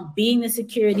 Being the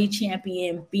security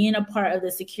champion, being a part of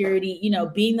the security,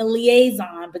 being the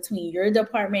liaison between your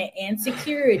department and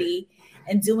security,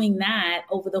 and doing that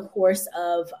over the course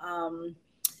of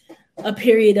a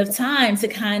period of time to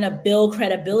kind of build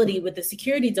credibility with the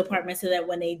security department, so that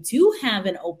when they do have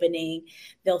an opening,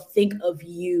 they'll think of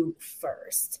you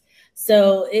first.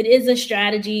 So it is a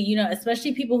strategy,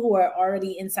 especially people who are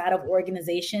already inside of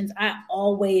organizations. I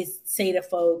always say to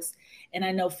folks, and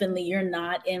I know, Finley, you're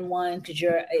not in one because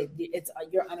you're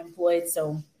unemployed.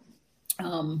 So,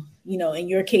 in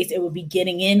your case, it would be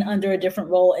getting in under a different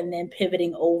role and then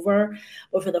pivoting over.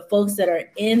 But for the folks that are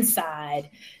inside,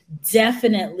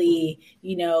 definitely,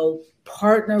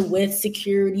 partner with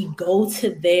security, go to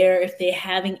if they're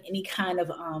having any kind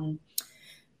of,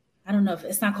 I don't know if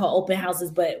it's not called open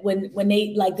houses, but when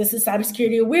they this is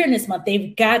Cybersecurity Awareness Month,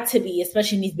 they've got to be,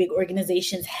 especially in these big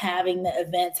organizations, having the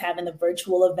events, having the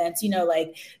virtual events,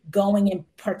 going and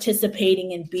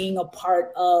participating and being a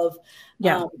part of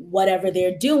whatever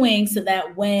they're doing, so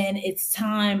that when it's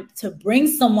time to bring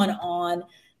someone on,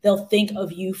 they'll think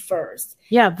of you first.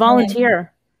 Yeah.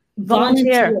 Volunteer. For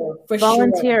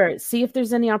volunteer. Sure. See if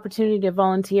there's any opportunity to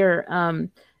volunteer.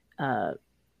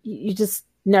 You just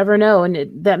never know.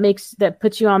 And that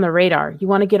puts you on the radar. You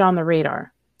want to get on the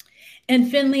radar. And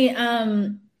Finley, I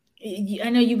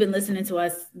know you've been listening to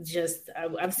us.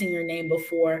 I've seen your name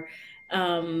before.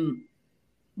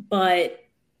 But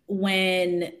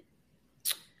when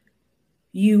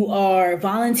you are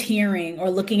volunteering or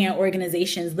looking at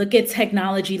organizations, look at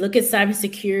technology, look at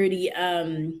cybersecurity,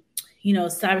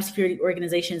 cybersecurity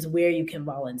organizations where you can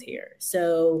volunteer.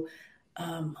 So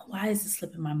why is it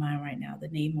slipping my mind right now, the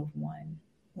name of one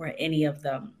or any of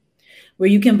them, where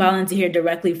you can volunteer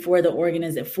directly for the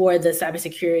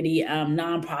cybersecurity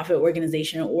nonprofit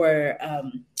organization, or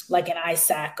like an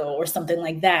ISACO or something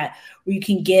like that, where you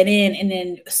can get in and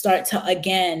then start to,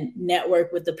 again,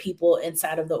 network with the people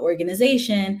inside of the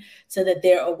organization, so that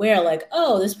they're aware, like,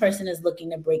 oh, this person is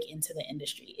looking to break into the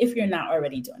industry. If you're not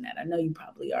already doing that, I know you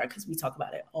probably are, because we talk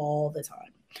about it all the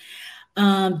time.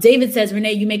 David says,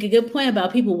 Renee, you make a good point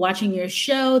about people watching your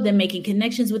show, then making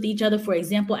connections with each other. For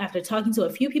example, after talking to a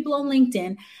few people on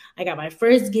LinkedIn, I got my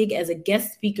first gig as a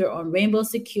guest speaker on Rainbow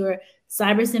Secure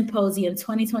Cyber Symposium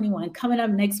 2021 coming up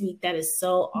next week. That is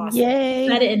so awesome. Yay.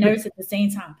 Excited and nervous at the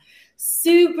same time.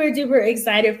 Super duper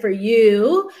excited for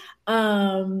you.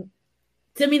 Send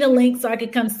me the link so I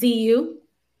could come see you.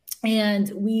 And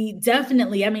we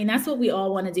definitely, that's what we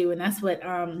all want to do. And that's what,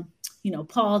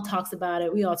 Paul talks about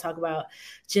it. We all talk about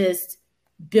just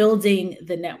building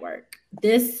the network.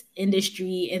 This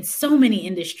industry and so many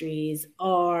industries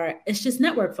it's just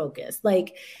network focused.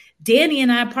 Like Danny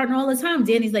and I partner all the time.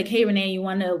 Danny's like, hey, Renee, you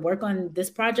want to work on this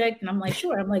project? And I'm like,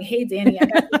 sure. I'm like, hey, Danny, I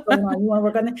got this going on. You want to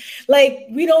work on it? Like,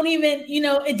 we don't even,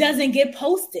 it doesn't get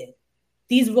posted.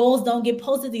 These roles don't get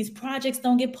posted. These projects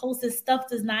don't get posted. Stuff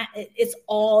does not, it's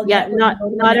all. Yeah.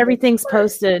 Not everything's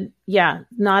posted. Yeah.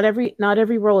 Not every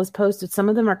role is posted. Some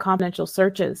of them are confidential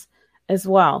searches as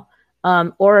well.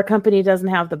 Or a company doesn't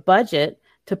have the budget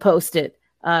to post it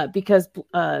because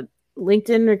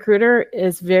LinkedIn Recruiter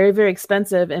is very, very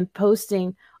expensive, and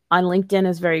posting on LinkedIn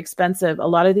is very expensive. A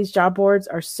lot of these job boards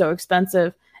are so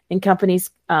expensive, and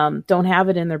companies don't have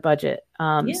it in their budget.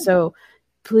 So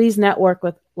please network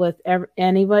with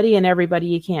anybody and everybody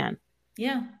you can.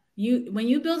 Yeah. When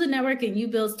you build a network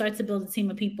and start to build a team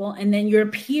of people, and then your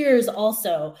peers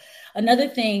also. Another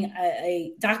thing,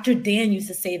 Dr. Dan used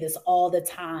to say this all the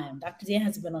time. Dr. Dan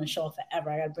has been on the show forever.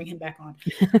 I got to bring him back on.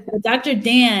 But Dr.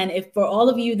 Dan, if for all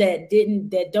of you that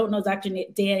don't know Dr.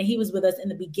 Dan, he was with us in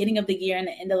the beginning of the year and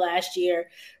the end of last year,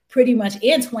 pretty much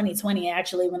in 2020,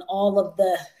 actually, when all of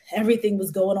everything was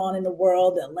going on in the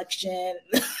world, the election,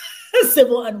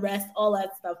 civil unrest, all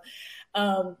that stuff.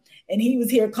 And he was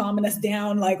here calming us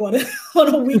down like on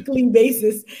a weekly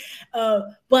basis.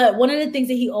 But one of the things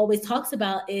that he always talks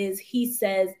about is he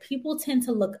says people tend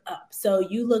to look up. So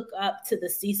you look up to the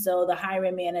CISO, the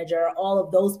hiring manager, all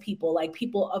of those people, like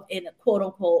people in quote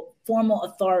unquote formal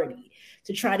authority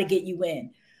to try to get you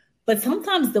in. But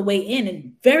sometimes the way in,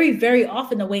 and very, very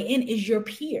often the way in, is your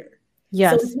peer.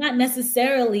 Yes. So it's not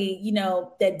necessarily,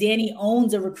 that Danny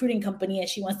owns a recruiting company and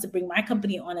she wants to bring my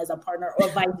company on as a partner, or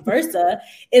vice versa.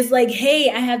 It's like, hey,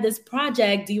 I have this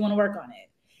project. Do you want to work on it?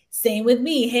 Same with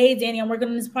me. Hey, Danny, I'm working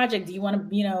on this project. Do you want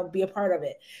to, be a part of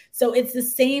it? So it's the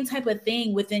same type of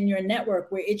thing within your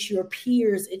network, where it's your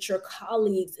peers, it's your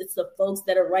colleagues, it's the folks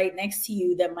that are right next to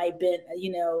you that might be,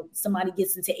 somebody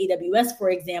gets into AWS, for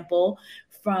example,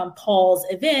 from Paul's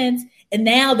event, and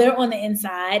now they're on the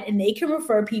inside and they can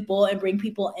refer people and bring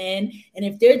people in. And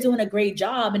if they're doing a great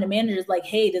job and the manager's like,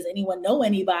 hey, does anyone know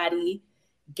anybody?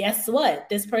 Guess what?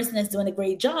 This person is doing a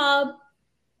great job.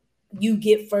 You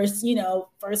get first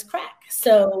crack.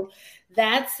 So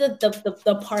that's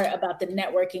the part about the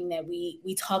networking that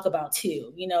we talk about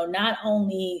too. Not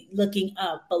only looking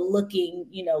up, but looking,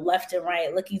 left and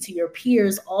right, looking to your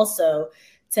peers also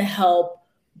to help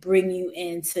bring you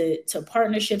into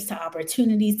partnerships, to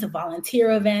opportunities, to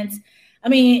volunteer events. I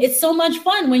mean, it's so much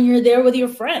fun when you're there with your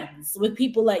friends, with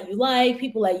people that you like,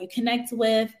 people that you connect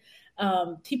with,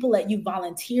 people that you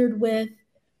volunteered with.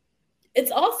 It's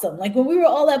awesome. Like when we were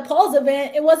all at Paul's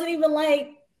event, it wasn't even like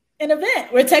an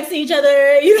event. We're texting each other,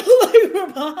 like we're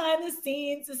behind the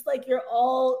scenes. It's like you're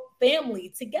all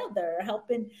family together,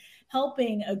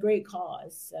 helping a great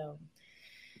cause. So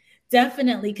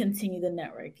definitely continue the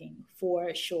networking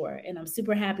for sure. And I'm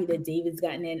super happy that David's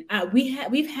gotten in.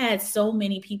 We've had so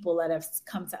many people that have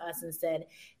come to us and said,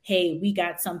 hey, we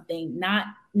got something, not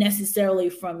necessarily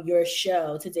from your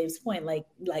show, to Dave's point, like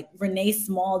Renee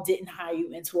Small didn't hire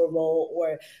you into a role,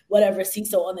 or whatever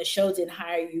CISO on the show didn't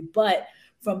hire you, but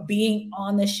from being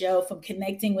on the show, from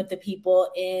connecting with the people,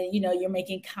 and, you're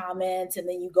making comments, and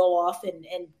then you go off and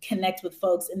connect with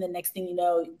folks. And the next thing you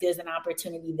know, there's an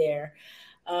opportunity there.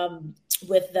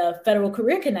 With the Federal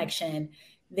Career Connection,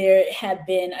 there have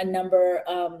been a number,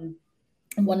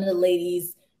 one of the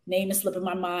ladies' name is slipping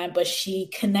my mind, but she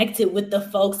connected with the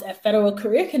folks at Federal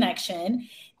Career Connection,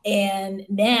 and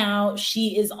now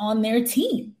she is on their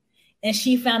team. And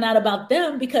she found out about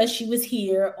them because she was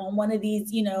here on one of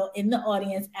these, in the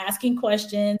audience, asking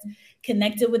questions,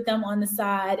 connected with them on the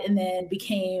side, and then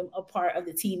became a part of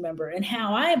the team member. And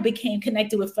how I became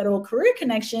connected with Federal Career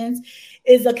Connections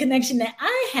is a connection that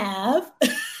I have,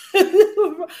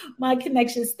 my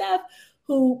connection staff,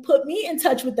 who put me in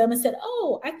touch with them and said,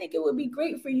 oh, I think it would be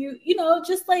great for you,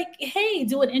 just like, hey,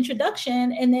 do an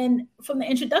introduction. And then from the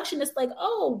introduction, it's like,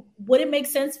 oh, would it make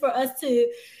sense for us to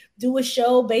do a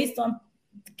show based on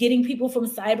getting people from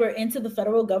cyber into the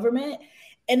federal government?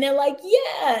 And they're like,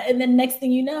 yeah. And then next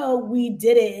thing you know, we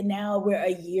did it. And now we're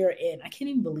a year in. I can't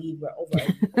even believe we're over a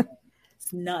year in.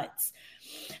 It's nuts.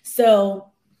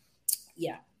 So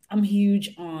yeah, I'm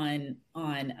huge on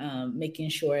making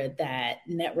sure that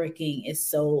networking is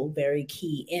so very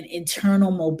key, and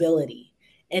internal mobility.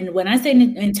 And when I say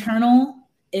internal,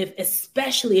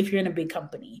 especially if you're in a big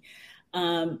company,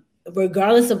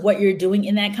 regardless of what you're doing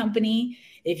in that company,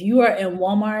 if you are in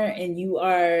Walmart and you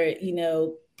are,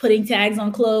 putting tags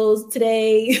on clothes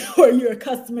today, or you're a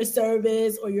customer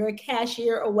service, or you're a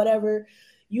cashier or whatever,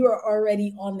 you are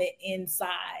already on the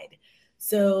inside.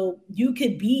 So you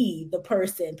could be the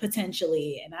person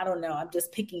potentially, and I don't know, I'm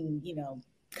just picking,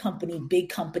 big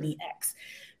company X.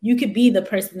 You could be the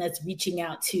person that's reaching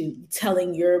out to,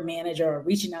 telling your manager or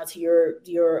reaching out to your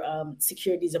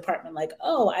securities department, like,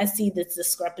 oh, I see this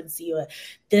discrepancy, or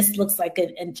this looks like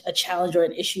a challenge or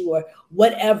an issue or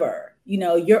whatever.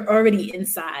 You're already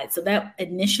inside. So that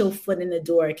initial foot in the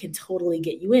door can totally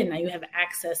get you in. Now you have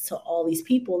access to all these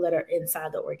people that are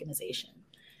inside the organization.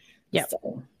 Yeah.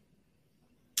 So,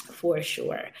 for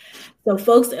sure. So,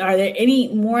 folks, are there any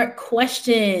more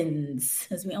questions?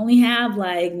 Because we only have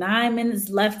like 9 minutes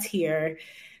left here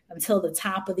until the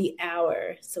top of the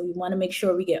hour. So we want to make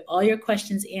sure we get all your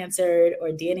questions answered,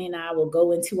 or Danny and I will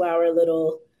go into our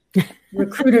little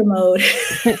recruiter mode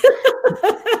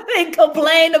and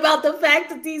complain about the fact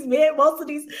that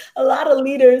a lot of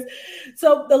leaders.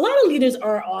 So a lot of leaders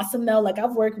are awesome though. Like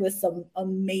I've worked with some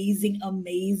amazing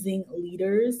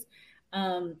leaders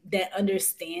that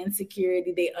understand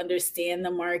security. They understand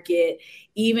the market.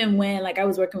 Even when, like, I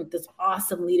was working with this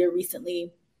awesome leader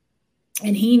recently,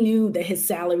 and he knew that his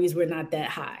salaries were not that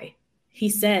high. He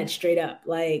said straight up,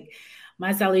 like,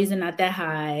 my salaries are not that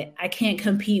high. I can't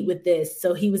compete with this.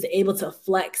 So he was able to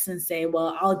flex and say,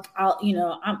 well,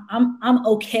 I'm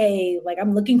okay. Like,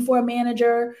 I'm looking for a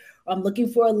manager, or I'm looking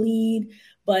for a lead,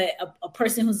 but a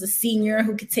person who's a senior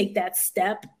who could take that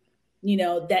step,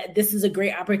 that this is a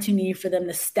great opportunity for them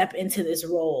to step into this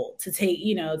role, to take,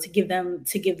 to give them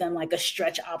like a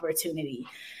stretch opportunity.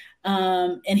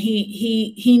 And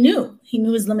he knew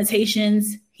his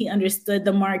limitations. He understood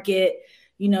the market.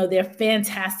 They're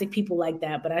fantastic people like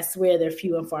that, but I swear they're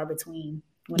few and far between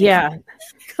when it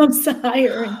comes to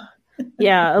hiring.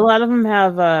 Yeah. A lot of them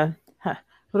have,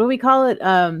 what do we call it?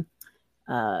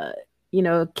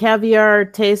 Caviar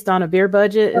taste on a beer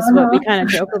budget is what we kind of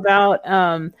joke about.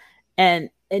 And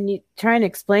you try and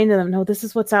explain to them, no, this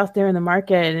is what's out there in the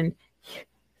market. And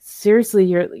seriously,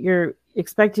 you're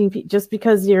expecting, just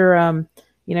because you're,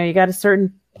 you got a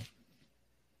certain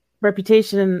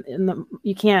reputation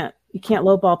you can't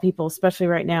lowball people, especially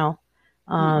right now.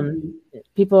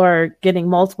 People are getting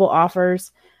multiple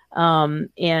offers, and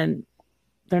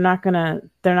they're not gonna,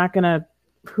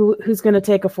 who's going to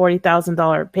take a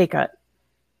 $40,000 pay cut?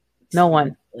 No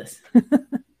one.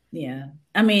 Yeah.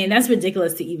 I mean, that's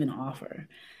ridiculous to even offer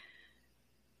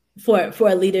for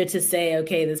a leader to say,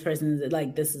 okay, this person is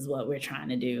like, this is what we're trying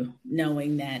to do,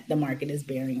 knowing that the market is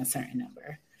bearing a certain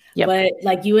number. Yep. But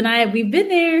like you and I, we've been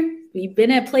there. We've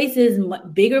been at places,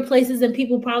 bigger places than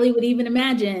people probably would even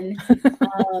imagine,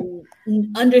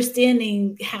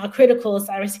 understanding how critical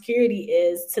cybersecurity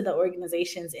is to the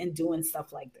organizations and doing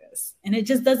stuff like this. And it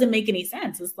just doesn't make any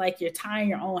sense. It's like you're tying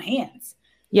your own hands.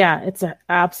 Yeah, it's an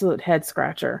absolute head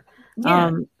scratcher.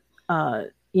 Yeah.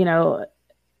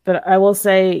 But I will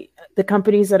say the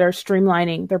companies that are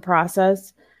streamlining their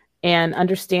process and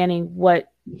understanding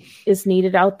what is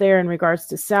needed out there in regards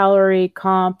to salary,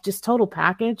 comp, just total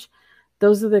package,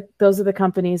 those are the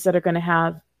companies that are going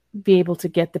to be able to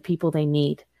get the people they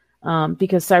need,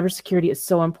 because cybersecurity is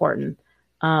so important.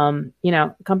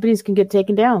 Companies can get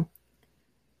taken down,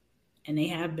 and they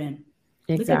have been.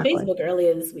 Exactly. Look at Facebook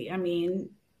earlier this week. I mean,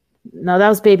 no, that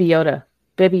was Baby Yoda.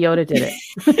 Baby Yoda did it.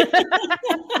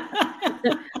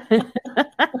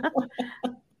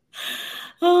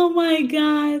 Oh my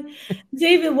God.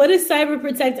 David, what is Cyber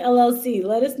Protect LLC?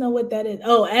 Let us know what that is.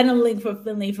 Oh, and a link for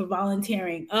Finley for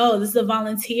volunteering. Oh, this is a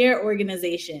volunteer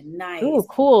organization. Nice. Oh,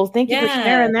 cool. Thank you for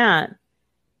sharing that.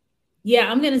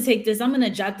 Yeah, I'm going to take this. I'm going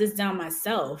to jot this down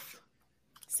myself.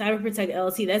 Cyber Protect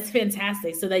LLC. That's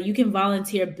fantastic. So that you can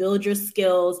volunteer, build your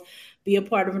skills, be a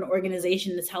part of an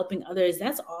organization that's helping others.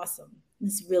 That's awesome.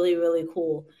 It's really, really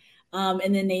cool.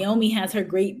 And then Naomi has her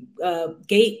great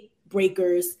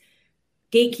gatekeepers.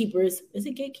 Is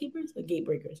it gatekeepers or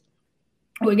gatebreakers?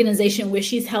 Organization where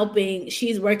she's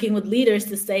working with leaders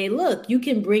to say, look, you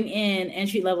can bring in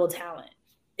entry-level talent.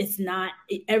 It's not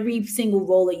every single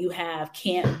role that you have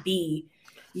can't be,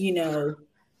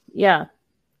 Yeah.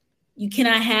 You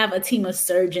cannot have a team of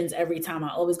surgeons every time. I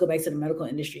always go back to the medical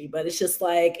industry, but it's just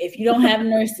like, if you don't have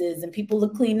nurses and people to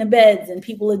clean the beds and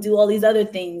people to do all these other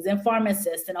things and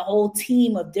pharmacists and a whole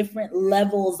team of different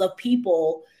levels of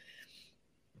people,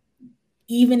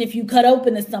 even if you cut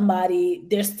open to somebody,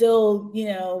 they're still,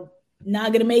 not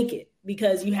going to make it,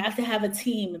 because you have to have a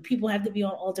team and people have to be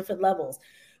on all different levels.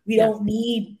 We don't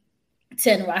need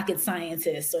 10 rocket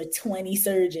scientists or 20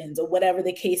 surgeons or whatever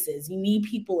the case is. You need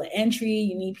people at entry,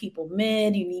 you need people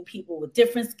mid, you need people with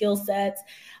different skill sets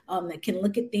that can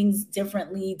look at things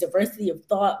differently, diversity of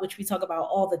thought, which we talk about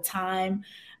all the time.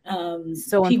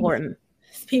 So important.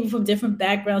 people from different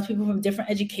backgrounds, people from different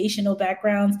educational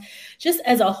backgrounds, just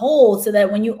as a whole, so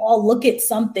that when you all look at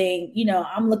something,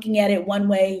 I'm looking at it one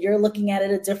way, you're looking at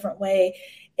it a different way.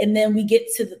 And then we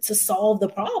get to solve the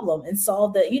problem and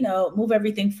solve the, move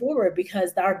everything forward.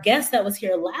 Because our guest that was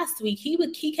here last week,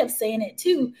 he kept saying it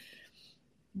too.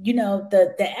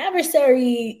 The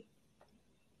adversary,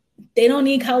 they don't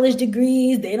need college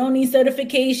degrees. They don't need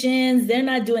certifications. They're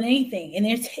not doing anything. And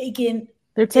they're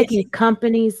taking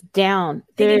companies down.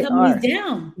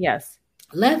 Down. Yes.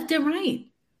 Left and right.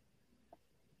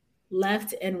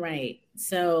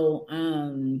 So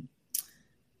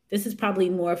this is probably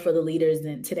more for the leaders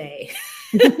than today.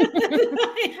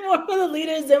 More for the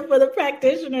leaders than for the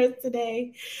practitioners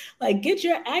today. Like, get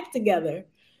your act together.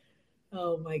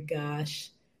 Oh my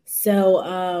gosh.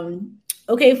 So,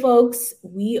 okay, folks,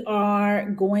 we are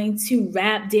going to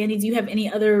wrap. Danny, do you have any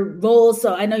other roles?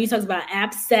 So I know you talked about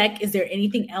AppSec. Is there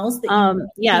anything else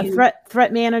that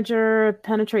threat manager,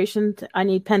 penetration. I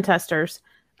need pen testers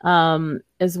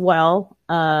as well.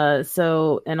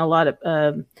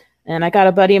 And I got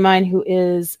a buddy of mine who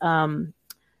is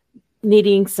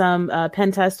needing some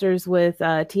pen testers with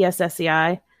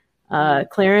TSSCI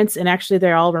clearance, and actually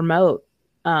they're all remote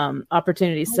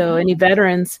opportunities. So any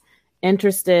veterans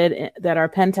interested that are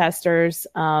pen testers,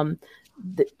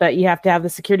 but you have to have the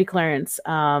security clearance,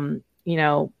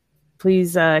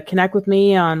 please connect with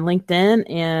me on LinkedIn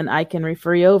and I can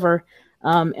refer you over.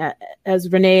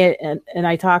 As Renee and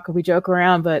I talk, we joke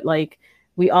around, but like,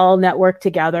 we all network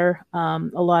together, a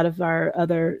lot of our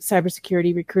other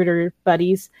cybersecurity recruiter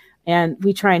buddies, and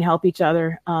we try and help each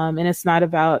other. And it's not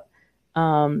about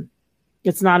us.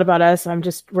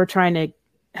 We're trying to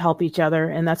help each other.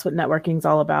 And that's what networking is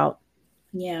all about.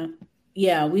 Yeah.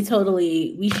 Yeah. We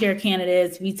share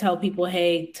candidates. We tell people,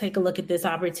 hey, take a look at this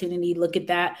opportunity, look at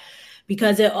that,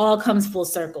 because it all comes full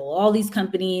circle. All these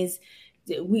companies,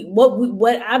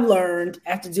 what I've learned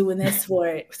after doing this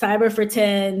for cyber for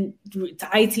 10 to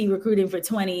IT recruiting for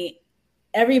 20,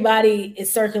 everybody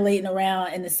is circulating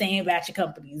around in the same batch of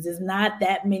companies. There's not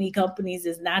that many companies.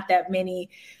 There's not that many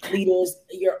leaders.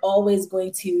 You're always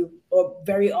going to, or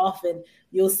very often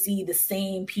you'll see the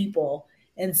same people.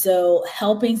 And so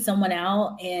helping someone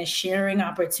out and sharing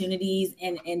opportunities,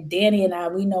 and Danny and I,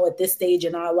 we know at this stage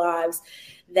in our lives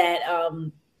that,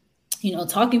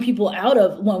 talking people out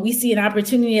of, when we see an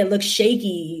opportunity that looks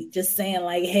shaky, just saying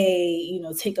like, hey,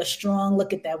 take a strong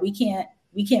look at that. We can't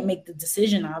make the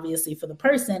decision, obviously, for the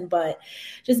person, but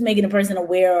just making the person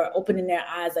aware, or opening their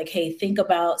eyes, like, hey, think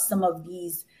about some of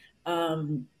these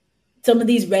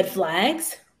red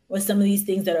flags, or some of these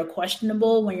things that are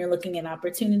questionable when you're looking at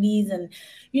opportunities, and,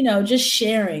 just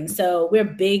sharing. So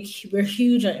we're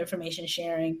huge on information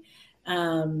sharing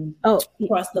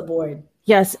across the board.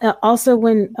 Yes. Also,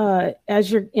 when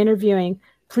as you're interviewing,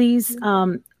 please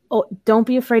don't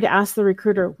be afraid to ask the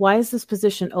recruiter, why is this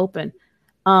position open?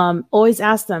 Always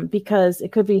ask them, because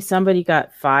it could be somebody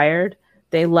got fired,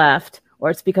 they left,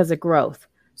 or it's because of growth.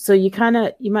 So you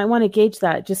might want to gauge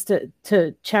that just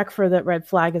to check for that red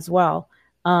flag as well.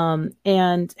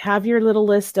 And have your little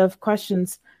list of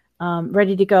questions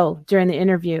ready to go during the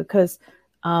interview, because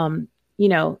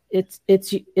it's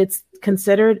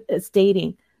considered as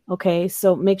dating. Okay,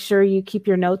 so make sure you keep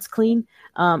your notes clean.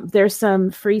 There's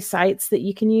some free sites that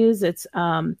you can use. It's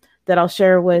that I'll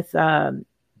share with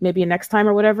maybe next time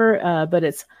or whatever. But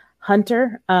it's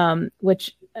Hunter, and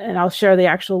I'll share the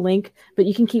actual link. But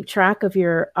you can keep track of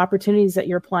your opportunities that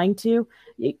you're applying to.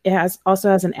 It also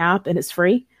has an app, and it's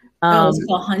free. It's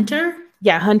called Hunter?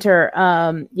 Yeah, Hunter.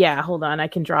 Hold on. I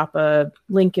can drop a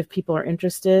link if people are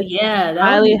interested. Yeah.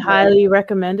 Highly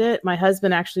recommend it. My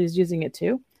husband actually is using it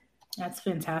too. That's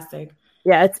fantastic.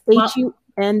 Yeah, it's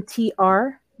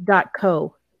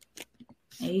huntr.co.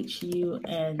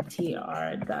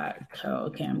 huntr.co.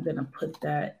 Okay, I'm going to put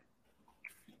that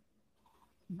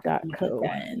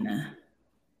in the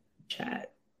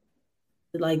chat.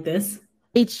 Like this?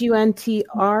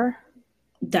 huntr.co.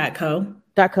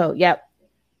 Yep.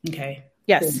 Okay.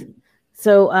 Yes. Cool.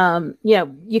 So,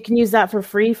 you can use that for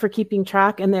free for keeping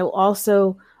track. And they'll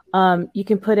also, you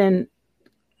can put in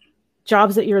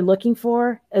jobs that you're looking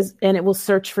for, and it will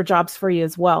search for jobs for you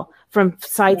as well from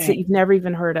sites that you've never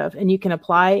even heard of, and you can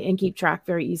apply and keep track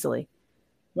very easily.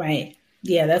 Right.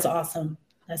 Yeah, that's awesome.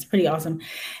 That's pretty awesome.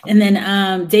 And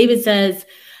then David says,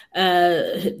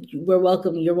 you're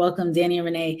welcome, Danny and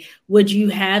Renee. Would you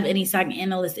have any SOC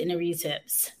analyst interview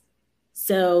tips?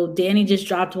 So Danny just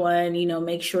dropped one.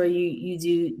 Make sure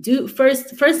you do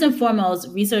first and foremost,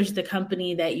 research the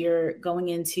company that you're going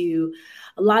into.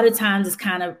 A lot of times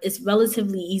it's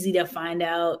relatively easy to find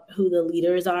out who the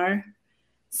leaders are.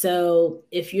 So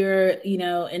if you're,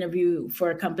 interview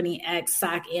for a company X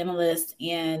SOC analyst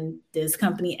and this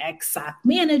company X SOC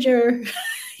manager,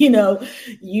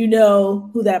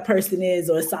 who that person is,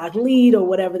 or SOC lead, or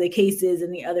whatever the case is,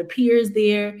 and the other peers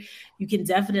there, you can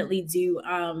definitely do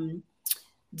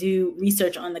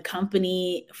research on the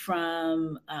company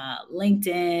from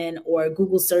LinkedIn or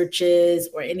Google searches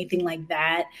or anything like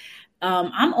that.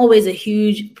 I'm always a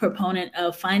huge proponent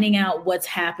of finding out what's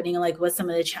happening, like what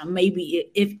some of the maybe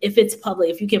if it's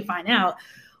public, if you can find out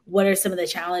what are some of the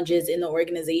challenges in the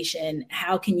organization,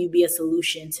 how can you be a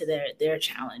solution to their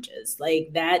challenges? Like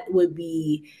that would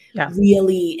be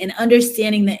really, and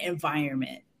understanding the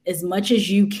environment as much as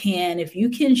you can. If you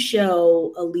can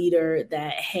show a leader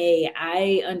that, hey,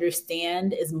 I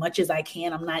understand as much as I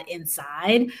can, I'm not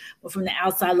inside, but from the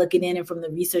outside looking in and from the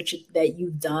research that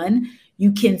you've done,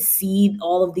 you can see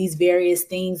all of these various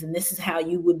things, and this is how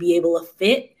you would be able to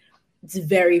fit. It's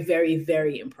very, very,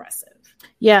 very impressive.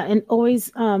 Yeah. And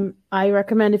always, I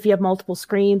recommend, if you have multiple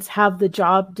screens, have the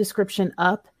job description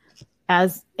up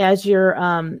as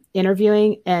you're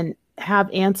interviewing, and have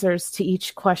answers to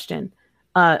each question.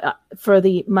 For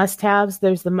the must-haves,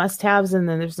 there's the must-haves, and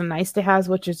then there's the nice-to-haves,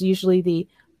 which is usually the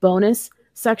bonus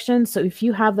section. So if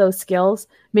you have those skills,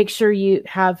 make sure you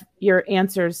have your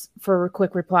answers for a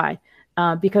quick reply,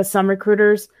 because some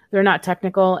recruiters, they're not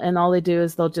technical, and all they do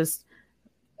is they'll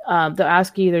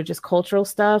ask you either just cultural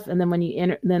stuff, and then when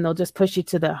you then they'll just push you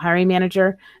to the hiring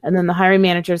manager, and then the hiring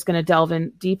manager is going to delve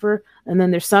in deeper. And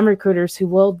then there's some recruiters who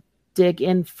will dig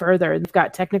in further. They've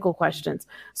got technical questions.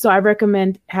 So I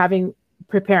recommend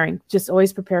preparing, just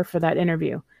always prepare for that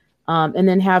interview. And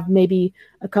then have maybe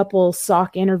a couple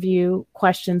SOC interview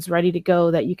questions ready to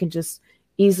go that you can just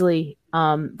easily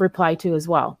reply to as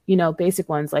well. Basic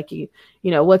ones like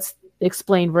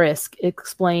explain risk,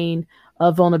 explain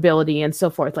vulnerability, and so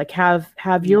forth. Like have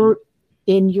your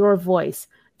in your voice.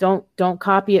 Don't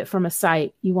copy it from a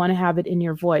site. You want to have it in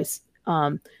your voice,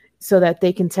 so that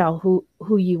they can tell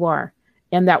who you are,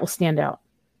 and that will stand out.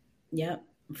 Yep,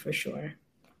 for sure.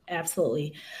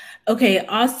 Absolutely. Okay,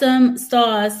 awesome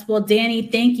sauce. Well, Danny,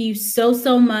 thank you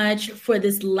so much for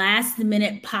this last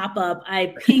minute pop-up.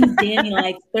 I pinged Danny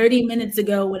like 30 minutes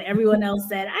ago when everyone else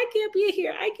said, I can't be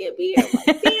here. I'm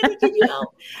like, Danny, can you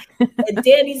help? And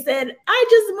Danny said, I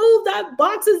just moved that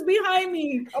boxes behind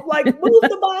me. I'm like, move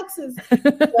the boxes.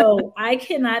 So I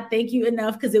cannot thank you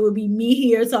enough, because it would be me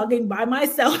here talking by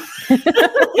myself,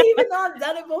 even though I've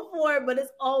done it before, but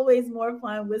it's always more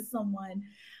fun with someone.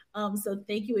 So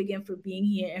thank you again for being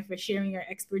here and for sharing your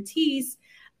expertise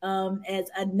as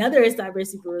another cyber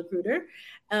super recruiter.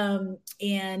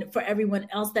 And for everyone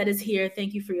else that is here,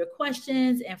 thank you for your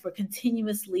questions and for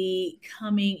continuously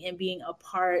coming and being a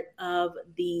part of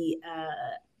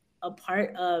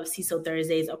CISO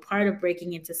Thursdays, a part of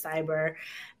Breaking Into Cyber,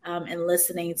 and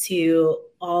listening to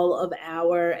all of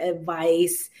our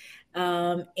advice.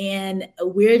 And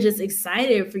we're just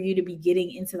excited for you to be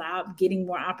getting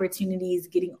more opportunities,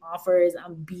 getting offers.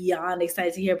 I'm beyond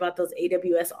excited to hear about those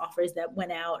AWS offers that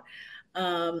went out,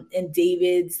 and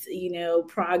David's,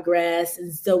 progress,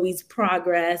 and Zoe's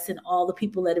progress, and all the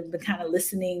people that have been kind of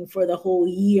listening for the whole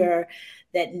year,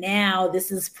 that now this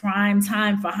is prime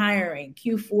time for hiring.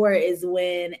 Q4 is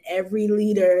when every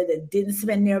leader that didn't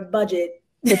spend their budget,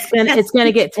 it's going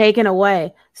to get taken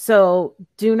away. So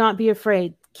do not be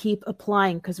afraid. Keep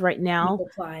applying, because right now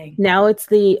it's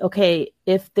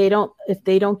if they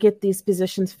don't get these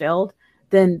positions filled,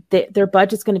 then their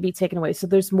budget's going to be taken away. So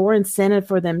there's more incentive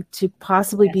for them to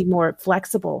possibly be more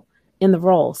flexible in the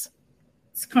roles.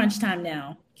 It's crunch time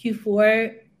now.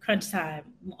 Q4 crunch time.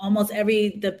 Almost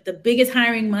the biggest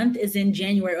hiring month is in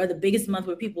January, or the biggest month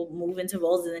where people move into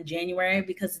roles is in January,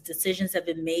 because the decisions have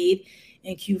been made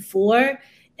in Q4,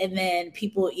 and then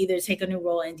people either take a new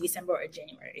role in December or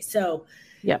January. So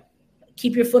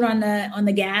keep your foot on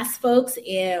the gas, folks,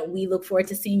 and we look forward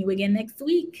to seeing you again next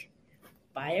week.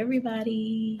 Bye,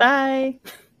 everybody. Bye.